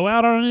 go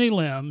out on any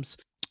limbs,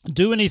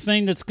 do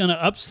anything that's going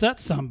to upset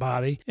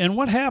somebody. And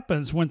what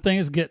happens when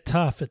things get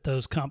tough at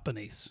those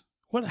companies?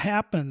 What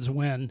happens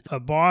when a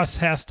boss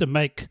has to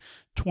make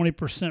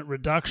 20%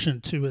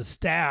 reduction to his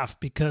staff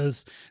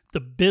because the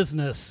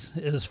business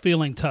is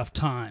feeling tough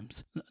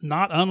times?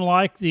 Not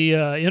unlike the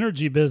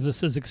energy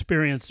business has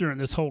experienced during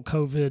this whole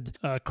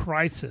COVID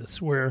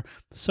crisis, where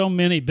so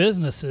many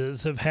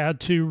businesses have had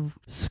to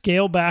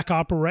scale back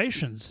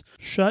operations,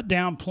 shut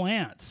down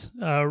plants,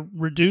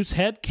 reduce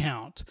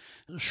headcount,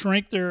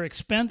 shrink their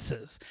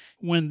expenses.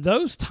 When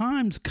those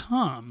times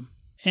come,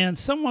 and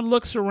someone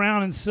looks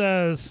around and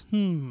says,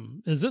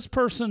 is this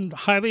person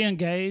highly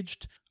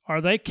engaged? Are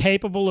they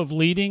capable of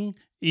leading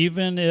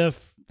even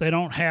if they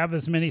don't have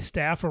as many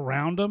staff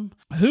around them?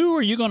 Who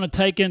are you going to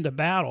take into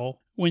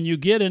battle when you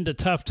get into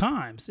tough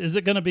times? Is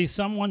it going to be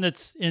someone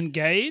that's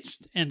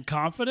engaged and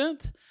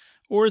confident?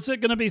 Or is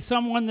it going to be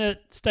someone that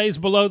stays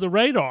below the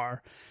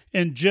radar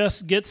and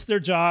just gets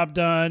their job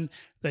done?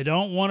 They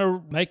don't want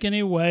to make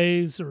any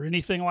waves or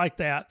anything like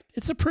that.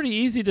 It's a pretty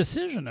easy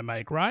decision to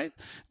make, right?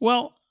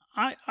 Well,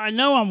 I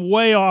know I'm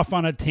way off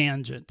on a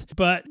tangent,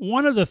 but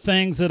one of the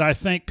things that I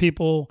think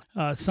people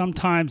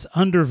sometimes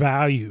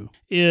undervalue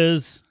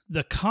is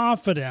the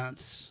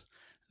confidence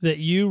that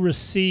you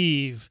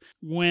receive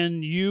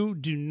when you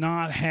do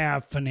not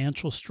have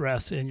financial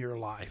stress in your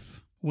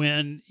life.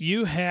 When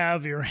you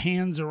have your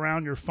hands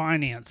around your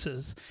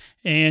finances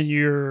and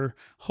you're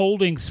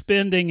holding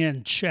spending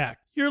in check,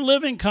 you're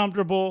living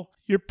comfortable,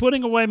 you're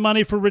putting away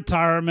money for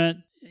retirement.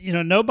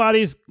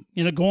 Nobody's,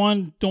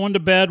 going to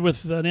bed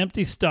with an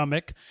empty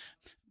stomach.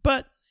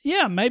 But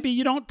yeah, maybe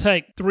you don't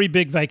take 3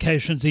 big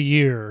vacations a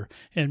year,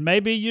 and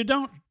maybe you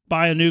don't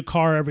buy a new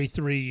car every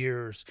 3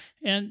 years.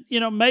 And,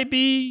 maybe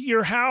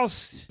your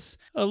house is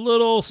a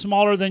little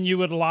smaller than you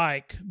would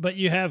like, but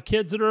you have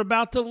kids that are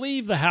about to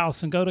leave the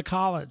house and go to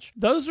college.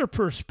 Those are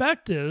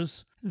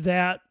perspectives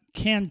that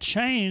can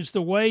change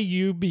the way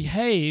you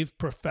behave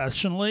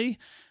professionally.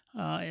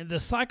 The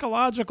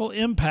psychological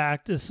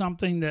impact is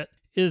something that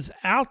is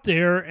out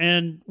there,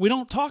 and we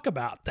don't talk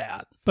about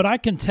that. But I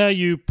can tell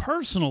you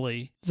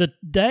personally, the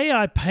day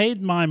I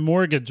paid my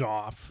mortgage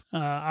off,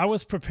 I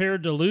was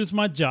prepared to lose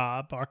my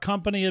job. Our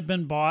company had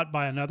been bought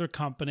by another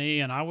company,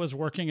 and I was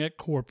working at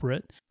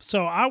corporate.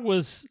 So I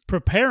was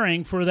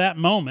preparing for that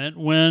moment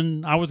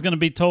when I was going to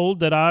be told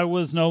that I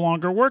was no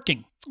longer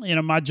working.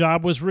 My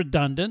job was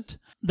redundant.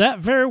 That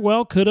very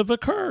well could have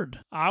occurred.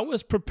 I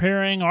was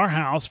preparing our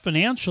house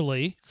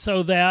financially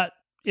so that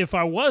if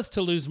I was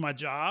to lose my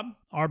job,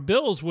 our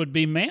bills would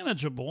be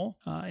manageable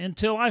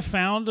until I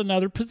found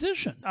another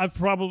position. I've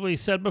probably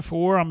said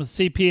before, I'm a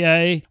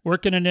CPA,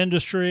 work in an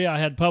industry. I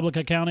had public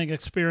accounting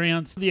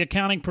experience. The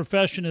accounting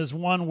profession is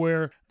one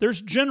where there's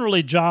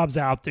generally jobs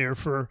out there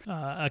for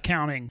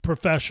accounting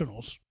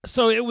professionals.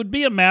 So it would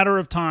be a matter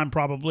of time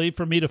probably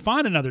for me to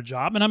find another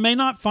job. And I may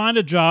not find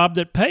a job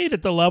that paid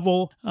at the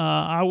level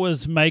I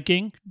was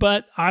making,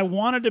 but I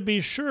wanted to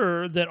be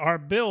sure that our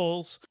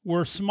bills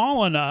were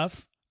small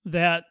enough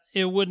that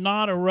it would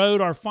not erode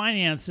our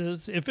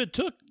finances if it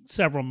took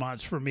several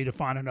months for me to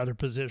find another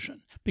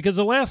position. Because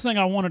the last thing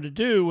I wanted to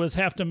do was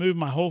have to move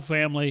my whole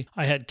family.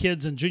 I had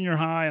kids in junior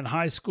high and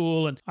high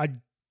school, and I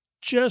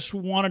just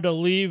wanted to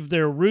leave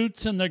their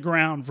roots in the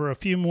ground for a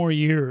few more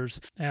years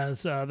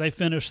as they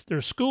finished their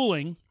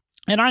schooling.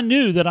 And I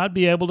knew that I'd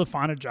be able to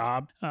find a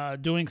job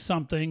doing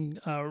something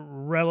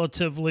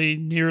relatively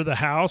near the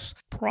house,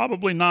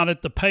 probably not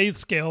at the pay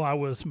scale I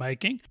was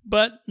making,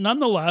 but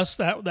nonetheless,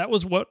 that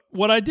was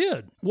what I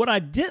did. What I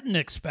didn't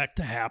expect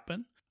to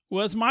happen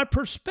was my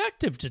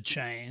perspective to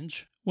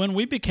change when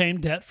we became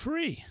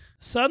debt-free.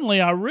 Suddenly,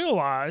 I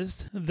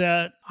realized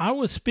that I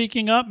was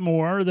speaking up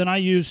more than I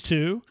used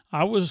to.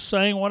 I was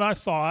saying what I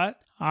thought.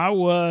 I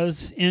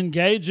was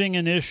engaging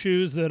in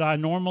issues that I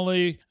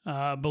normally,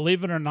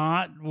 believe it or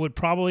not, would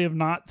probably have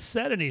not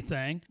said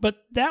anything. But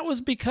that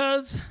was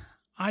because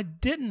I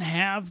didn't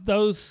have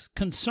those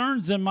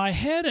concerns in my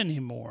head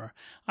anymore.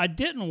 I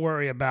didn't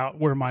worry about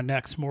where my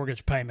next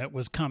mortgage payment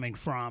was coming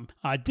from.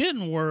 I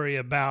didn't worry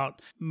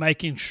about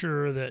making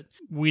sure that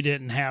we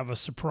didn't have a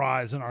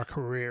surprise in our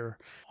career.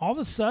 All of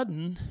a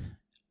sudden,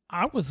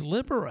 I was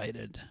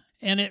liberated.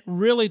 And it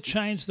really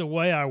changed the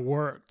way I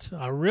worked.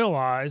 I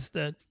realized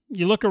that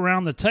you look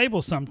around the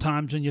table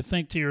sometimes and you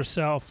think to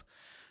yourself,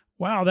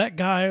 wow, that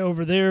guy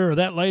over there or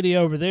that lady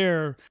over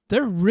there, they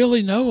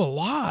really know a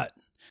lot.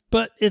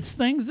 But it's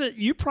things that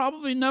you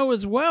probably know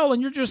as well,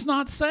 and you're just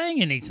not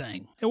saying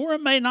anything. Or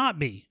it may not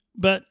be.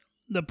 But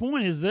the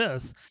point is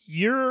this,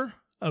 your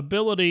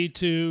ability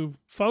to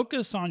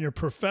focus on your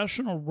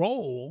professional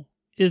role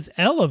is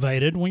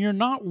elevated when you're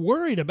not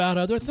worried about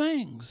other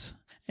things.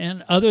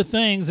 And other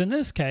things in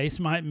this case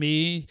might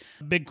be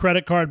big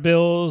credit card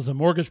bills, a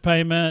mortgage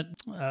payment,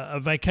 a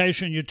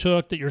vacation you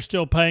took that you're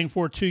still paying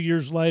for 2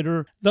 years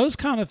later. Those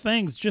kind of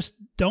things just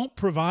don't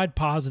provide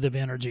positive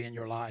energy in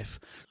your life.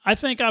 I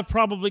think I've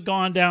probably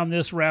gone down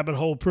this rabbit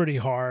hole pretty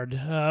hard.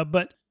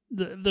 But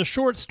the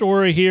short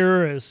story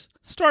here is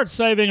start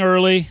saving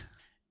early.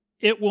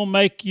 It will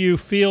make you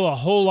feel a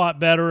whole lot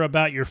better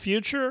about your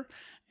future.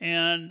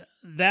 And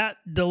that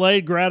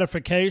delayed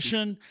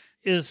gratification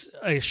is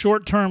a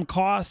short-term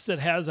cost that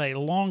has a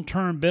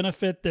long-term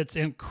benefit that's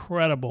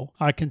incredible.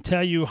 I can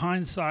tell you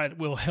hindsight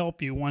will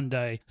help you one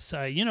day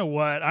say, you know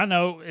what, I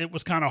know it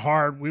was kind of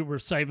hard. We were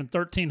saving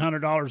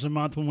 $1,300 a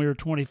month when we were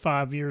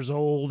 25 years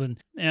old.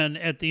 And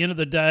at the end of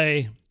the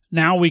day,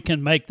 now we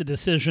can make the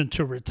decision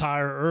to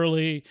retire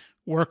early,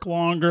 work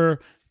longer,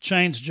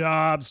 change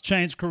jobs,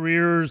 change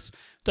careers,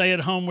 stay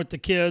at home with the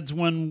kids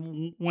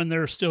when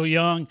they're still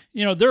young.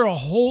 There are a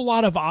whole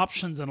lot of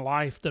options in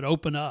life that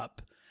open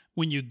up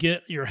when you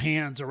get your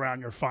hands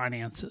around your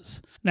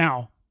finances.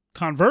 Now,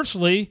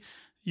 conversely,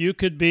 you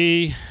could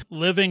be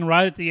living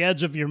right at the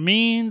edge of your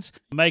means,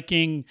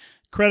 making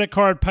credit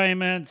card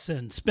payments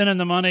and spending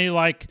the money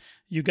like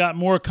you got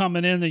more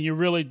coming in than you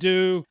really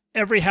do.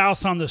 Every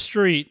house on the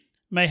street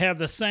may have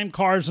the same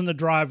cars in the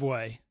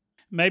driveway,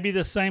 maybe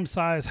the same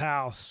size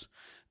house.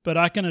 But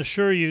I can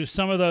assure you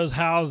some of those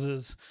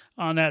houses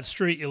on that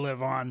street you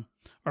live on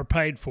are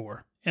paid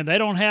for, and they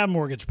don't have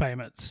mortgage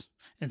payments.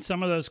 And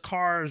some of those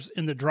cars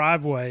in the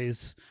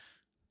driveways,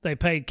 they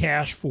paid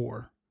cash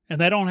for, and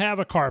they don't have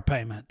a car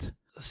payment.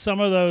 Some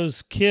of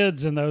those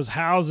kids in those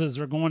houses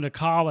are going to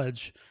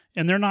college,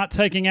 and they're not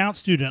taking out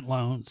student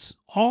loans.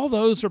 All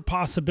those are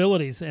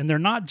possibilities, and they're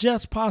not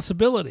just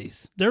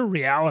possibilities. They're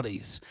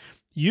realities.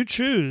 You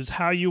choose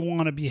how you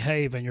want to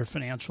behave in your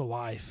financial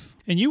life.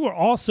 And you will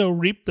also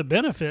reap the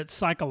benefits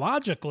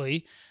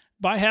psychologically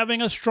by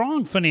having a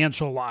strong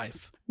financial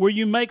life where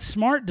you make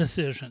smart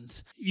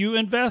decisions. You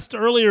invest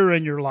earlier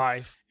in your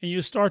life and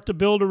you start to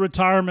build a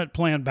retirement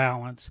plan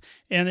balance,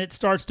 and it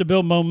starts to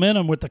build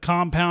momentum with the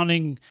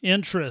compounding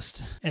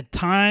interest. And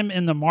time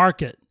in the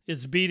market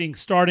is beating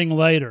starting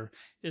later,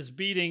 is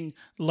beating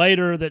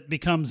later that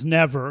becomes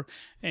never.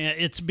 And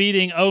it's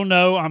beating, oh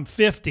no, I'm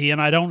 50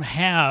 and I don't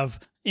have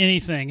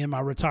anything in my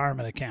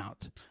retirement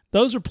account.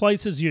 Those are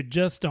places you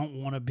just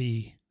don't want to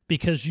be,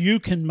 because you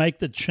can make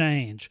the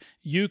change.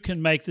 You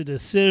can make the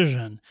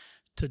decision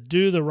to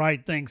do the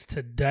right things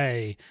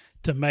today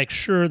to make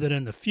sure that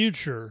in the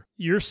future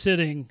you're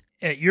sitting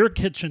at your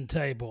kitchen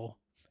table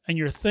and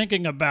you're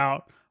thinking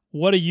about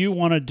what do you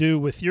want to do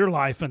with your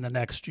life in the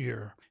next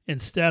year,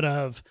 instead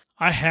of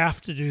I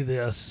have to do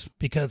this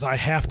because I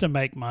have to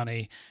make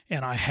money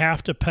and I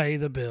have to pay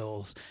the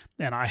bills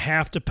and I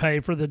have to pay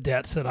for the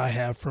debts that I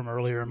have from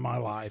earlier in my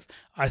life.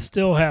 I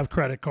still have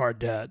credit card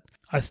debt.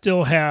 I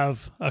still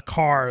have a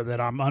car that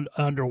I'm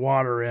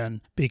underwater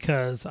in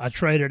because I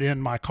traded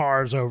in my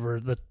cars over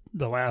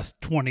the last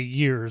 20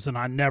 years and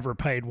I never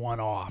paid one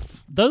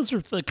off. Those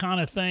are the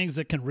kind of things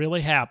that can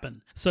really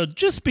happen. So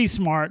just be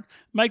smart.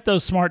 Make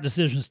those smart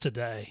decisions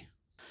today.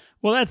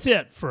 Well, that's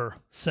it for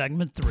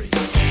segment 3.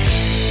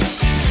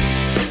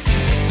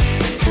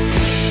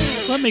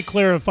 Let me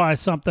clarify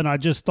something I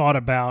just thought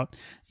about.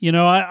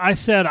 I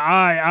said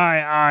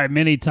I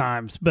many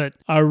times, but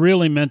I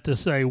really meant to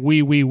say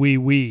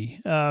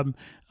we.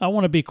 I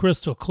want to be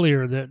crystal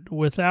clear that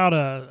without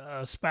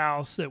a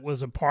spouse that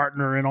was a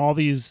partner in all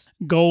these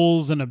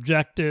goals and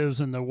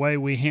objectives and the way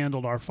we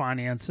handled our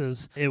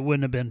finances, it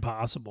wouldn't have been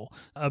possible.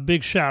 A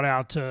big shout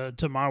out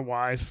to my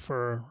wife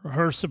for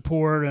her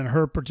support and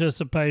her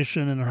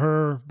participation and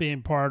her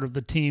being part of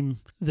the team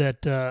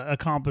that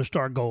accomplished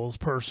our goals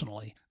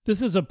personally.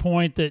 This is a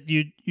point that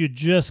you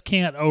just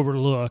can't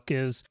overlook,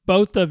 is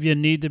both of you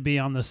need to be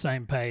on the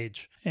same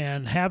page.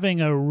 And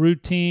having a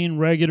routine,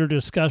 regular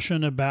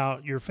discussion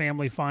about your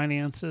family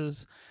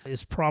finances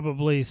is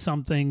probably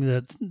something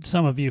that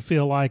some of you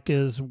feel like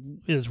is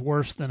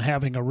worse than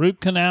having a root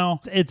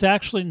canal. It's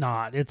actually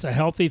not. It's a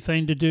healthy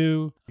thing to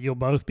do. You'll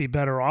both be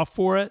better off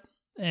for it,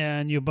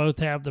 and you both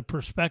have the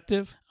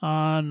perspective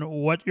on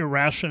what your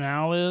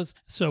rationale is.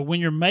 So when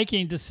you're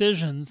making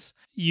decisions,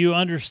 you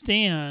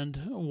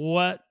understand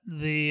what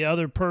the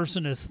other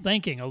person is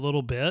thinking a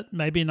little bit,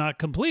 maybe not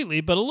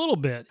completely, but a little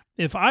bit.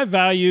 If I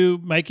value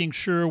making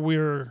sure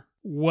we're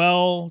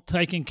well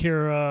taken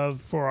care of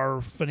for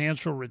our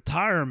financial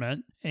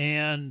retirement,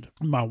 and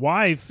my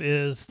wife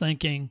is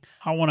thinking,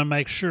 I want to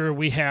make sure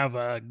we have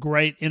a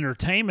great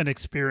entertainment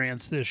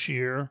experience this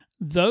year,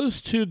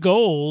 those two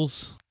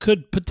goals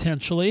could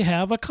potentially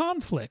have a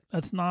conflict.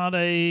 That's not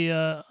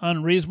a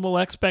unreasonable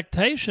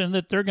expectation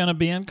that they're going to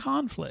be in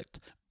conflict.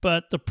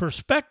 But the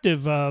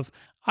perspective of,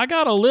 I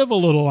got to live a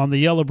little on the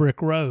yellow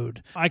brick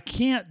road. I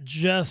can't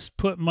just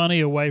put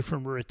money away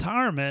from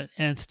retirement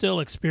and still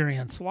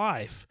experience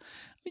life.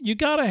 You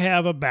got to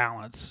have a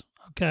balance,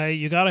 okay?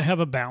 You got to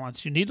have a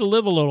balance. You need to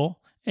live a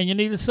little and you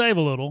need to save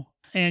a little,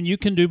 and you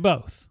can do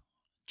both.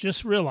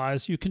 Just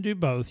realize you can do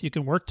both. You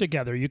can work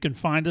together. You can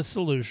find a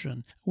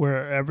solution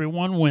where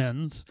everyone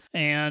wins,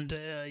 and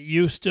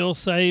you still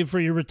save for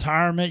your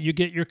retirement. You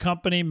get your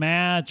company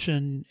match,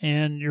 and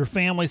your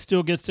family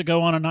still gets to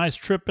go on a nice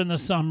trip in the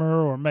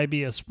summer, or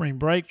maybe a spring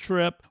break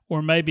trip,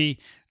 or maybe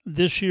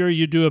this year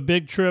you do a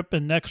big trip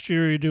and next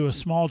year you do a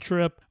small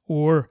trip,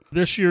 or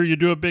this year you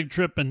do a big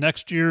trip and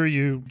next year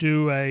you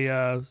do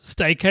a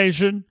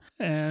staycation.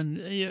 And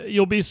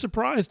you'll be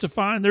surprised to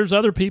find there's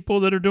other people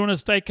that are doing a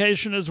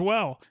staycation as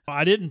well.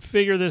 I didn't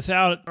figure this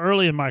out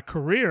early in my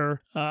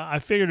career. I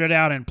figured it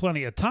out in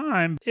plenty of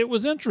time. It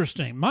was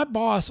interesting. My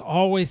boss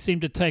always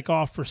seemed to take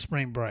off for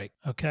spring break.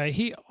 Okay.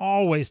 He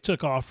always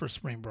took off for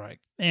spring break.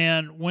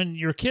 And when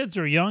your kids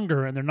are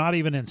younger and they're not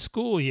even in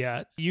school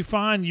yet, you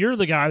find you're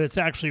the guy that's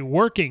actually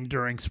working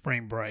during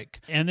spring break.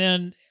 And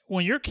then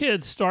when your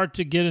kids start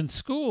to get in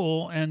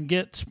school and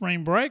get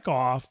spring break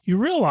off, you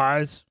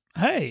realize,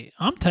 hey,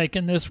 I'm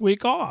taking this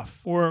week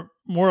off. Or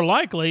more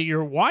likely,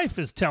 your wife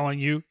is telling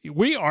you,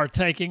 we are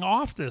taking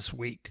off this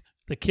week.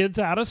 The kid's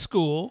out of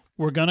school.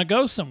 We're going to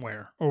go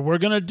somewhere, or we're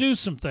going to do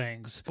some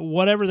things,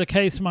 whatever the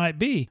case might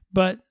be.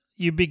 But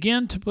you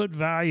begin to put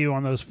value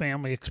on those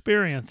family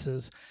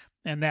experiences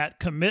and that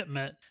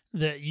commitment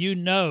that you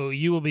know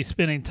you will be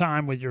spending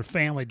time with your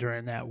family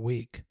during that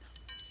week.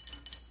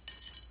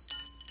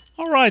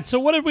 All right, so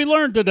what did we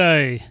learn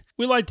today?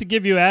 We like to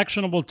give you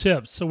actionable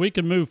tips so we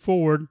can move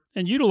forward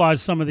and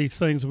utilize some of these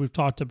things we've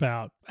talked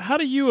about. How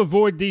do you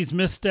avoid these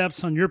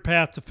missteps on your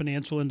path to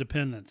financial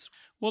independence?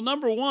 Well,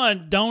 number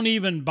one, don't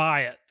even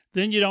buy it.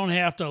 Then you don't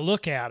have to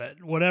look at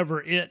it,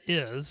 whatever it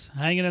is,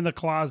 hanging in the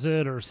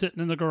closet or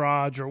sitting in the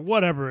garage or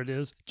whatever it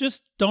is.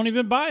 Just don't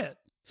even buy it.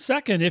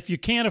 Second, if you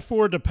can't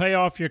afford to pay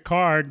off your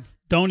card,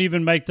 don't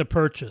even make the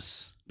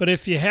purchase. But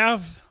if you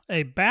have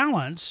a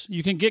balance,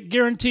 you can get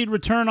guaranteed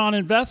return on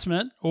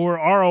investment, or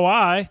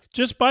ROI,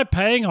 just by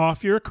paying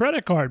off your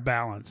credit card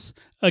balance.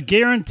 A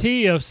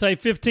guarantee of, say,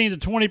 15 to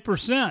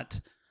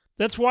 20%.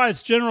 That's why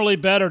it's generally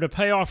better to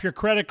pay off your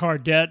credit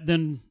card debt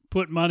than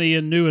put money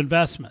in new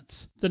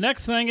investments. The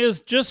next thing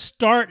is just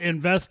start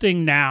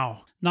investing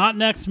now. Not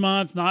next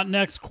month, not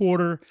next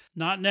quarter,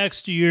 not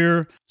next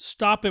year.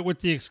 Stop it with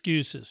the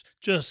excuses.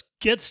 Just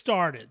get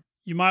started.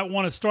 You might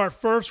want to start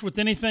first with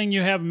anything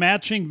you have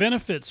matching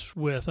benefits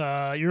with.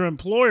 Your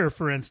employer,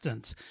 for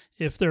instance.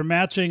 If they're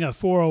matching a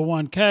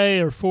 401k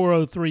or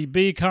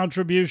 403b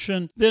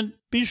contribution, then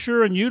be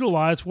sure and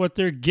utilize what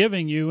they're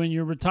giving you in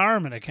your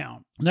retirement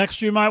account.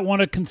 Next, you might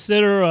want to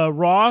consider a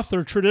Roth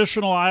or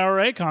traditional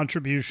IRA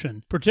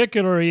contribution,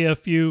 particularly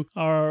if you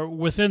are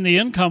within the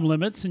income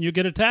limits and you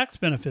get a tax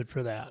benefit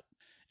for that.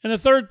 And the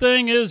third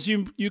thing is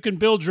you can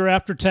build your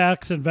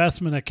after-tax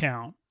investment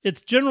account.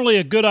 It's generally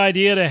a good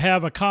idea to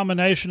have a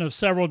combination of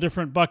several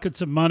different buckets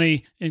of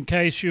money in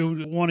case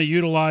you want to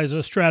utilize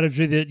a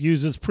strategy that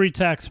uses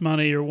pre-tax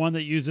money or one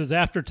that uses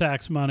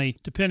after-tax money,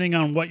 depending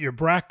on what your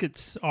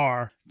brackets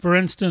are. For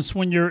instance,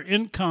 when your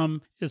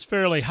income is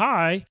fairly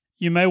high,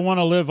 you may want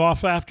to live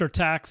off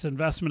after-tax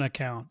investment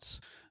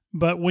accounts.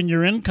 But when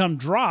your income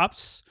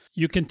drops,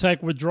 you can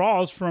take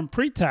withdrawals from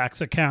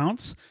pre-tax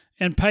accounts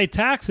and pay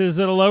taxes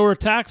at a lower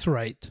tax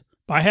rate.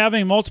 By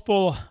having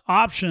multiple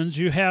options,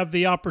 you have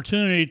the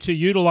opportunity to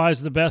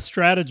utilize the best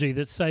strategy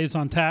that saves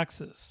on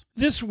taxes.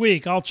 This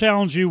week, I'll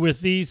challenge you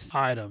with these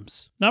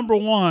items. Number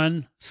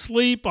one,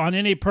 sleep on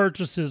any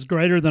purchases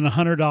greater than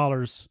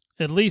 $100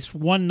 at least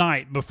one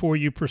night before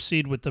you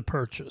proceed with the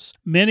purchase.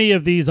 Many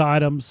of these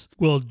items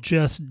will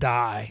just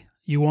die.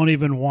 You won't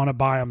even want to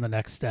buy them the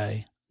next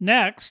day.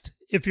 Next,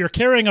 if you're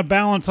carrying a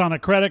balance on a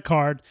credit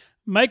card,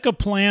 make a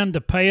plan to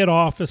pay it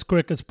off as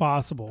quick as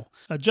possible.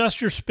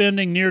 Adjust your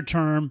spending near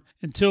term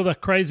until the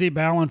crazy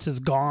balance is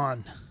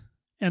gone.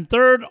 And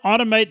third,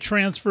 automate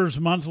transfers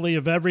monthly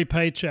of every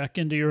paycheck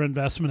into your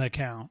investment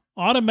account.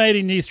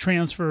 Automating these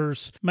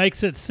transfers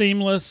makes it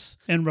seamless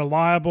and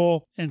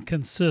reliable and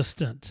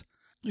consistent.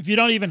 If you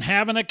don't even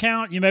have an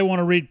account, you may want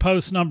to read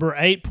post number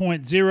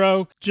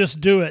 8.0.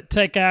 Just do it.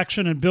 Take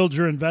action and build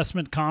your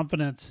investment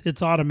confidence.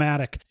 It's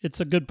automatic.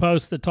 It's a good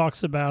post that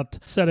talks about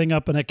setting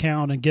up an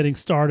account and getting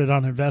started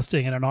on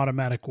investing in an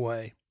automatic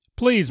way.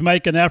 Please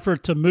make an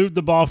effort to move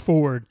the ball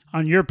forward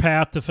on your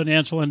path to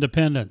financial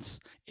independence.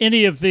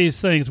 Any of these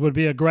things would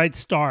be a great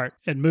start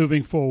in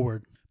moving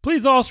forward.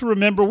 Please also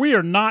remember we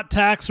are not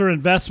tax or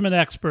investment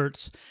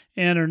experts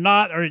and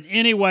are in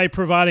any way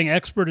providing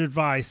expert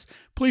advice.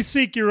 Please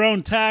seek your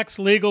own tax,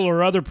 legal,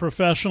 or other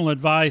professional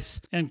advice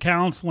and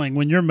counseling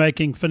when you're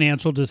making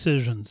financial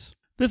decisions.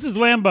 This is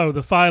Lambo,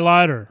 the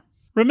Philighter.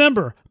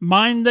 Remember,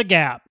 mind the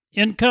gap.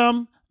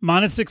 Income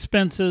minus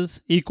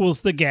expenses equals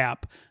the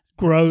gap.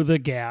 Grow the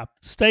gap.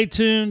 Stay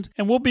tuned,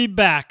 and we'll be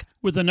back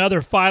with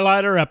another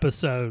Philighter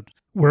episode.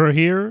 We're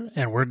here,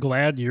 and we're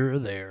glad you're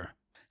there.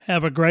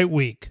 Have a great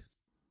week.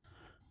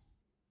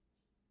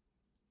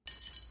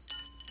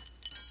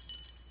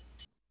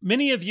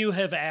 Many of you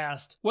have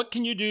asked, what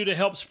can you do to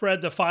help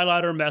spread the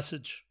Philighter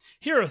message?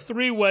 Here are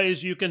 3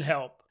 ways you can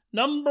help.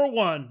 Number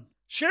 1,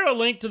 share a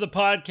link to the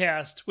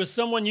podcast with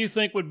someone you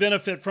think would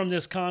benefit from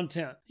this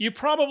content. You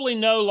probably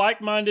know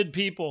like-minded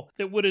people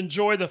that would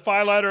enjoy the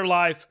Philighter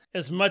life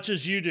as much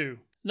as you do.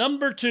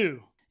 Number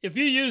 2, if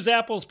you use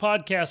Apple's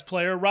podcast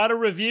player, write a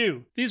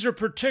review. These are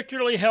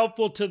particularly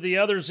helpful to the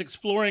others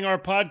exploring our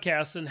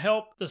podcast and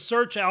help the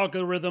search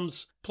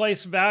algorithms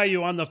place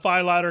value on the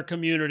Philighter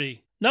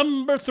community.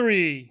 Number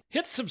 3,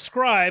 hit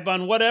subscribe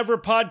on whatever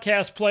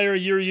podcast player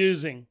you're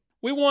using.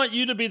 We want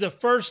you to be the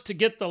first to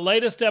get the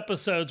latest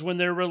episodes when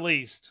they're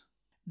released.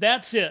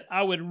 That's it.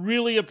 I would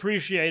really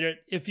appreciate it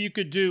if you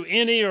could do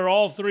any or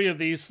all three of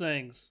these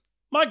things.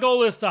 My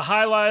goal is to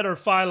highlight or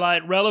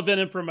highlight relevant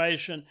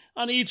information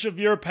on each of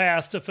your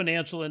paths to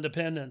financial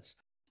independence.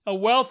 A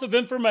wealth of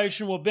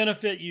information will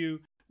benefit you,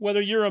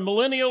 whether you're a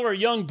millennial or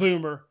young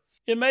boomer.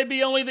 It may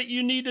be only that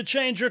you need to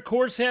change your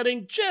course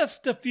heading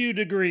just a few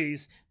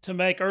degrees to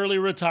make early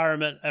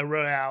retirement a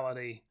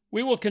reality.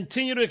 We will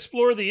continue to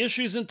explore the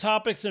issues and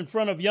topics in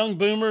front of young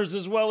boomers,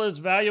 as well as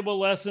valuable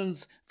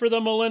lessons for the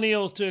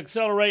millennials to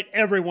accelerate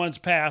everyone's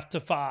path to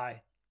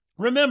FI.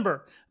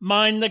 Remember,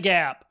 mind the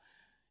gap.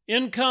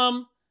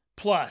 Income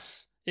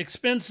plus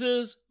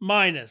expenses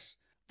minus.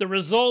 The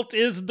result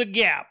is the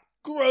gap.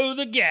 Grow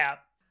the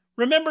gap.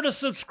 Remember to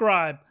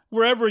subscribe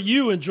wherever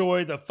you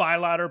enjoy the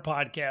FiLighter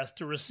podcast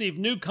to receive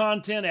new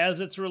content as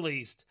it's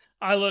released.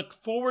 I look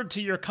forward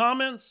to your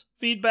comments,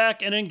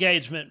 feedback, and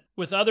engagement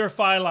with other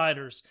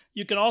FiLighters.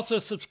 You can also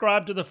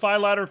subscribe to the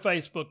FiLighter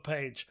Facebook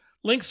page.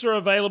 Links are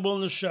available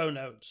in the show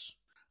notes.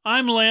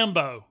 I'm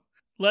Lambo.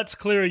 Let's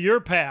clear your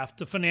path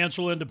to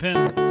financial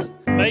independence.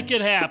 Make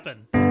it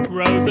happen.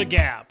 Grow the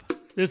gap.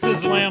 This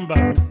is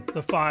Lambo,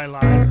 the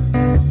FiLighter.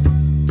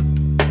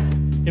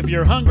 If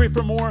you're hungry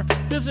for more,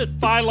 visit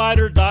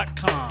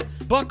FiLighter.com.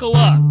 Buckle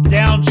up,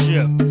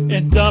 downshift,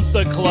 and dump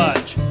the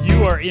clutch.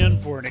 You are in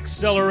for an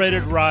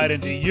accelerated ride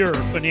into your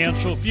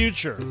financial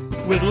future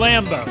with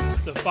Lambo,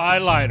 the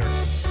FiLighter.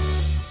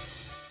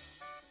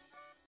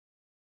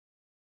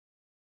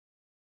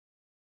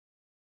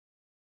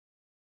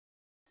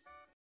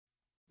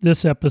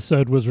 This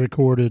episode was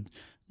recorded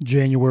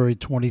January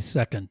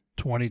 22nd,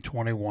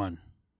 2021.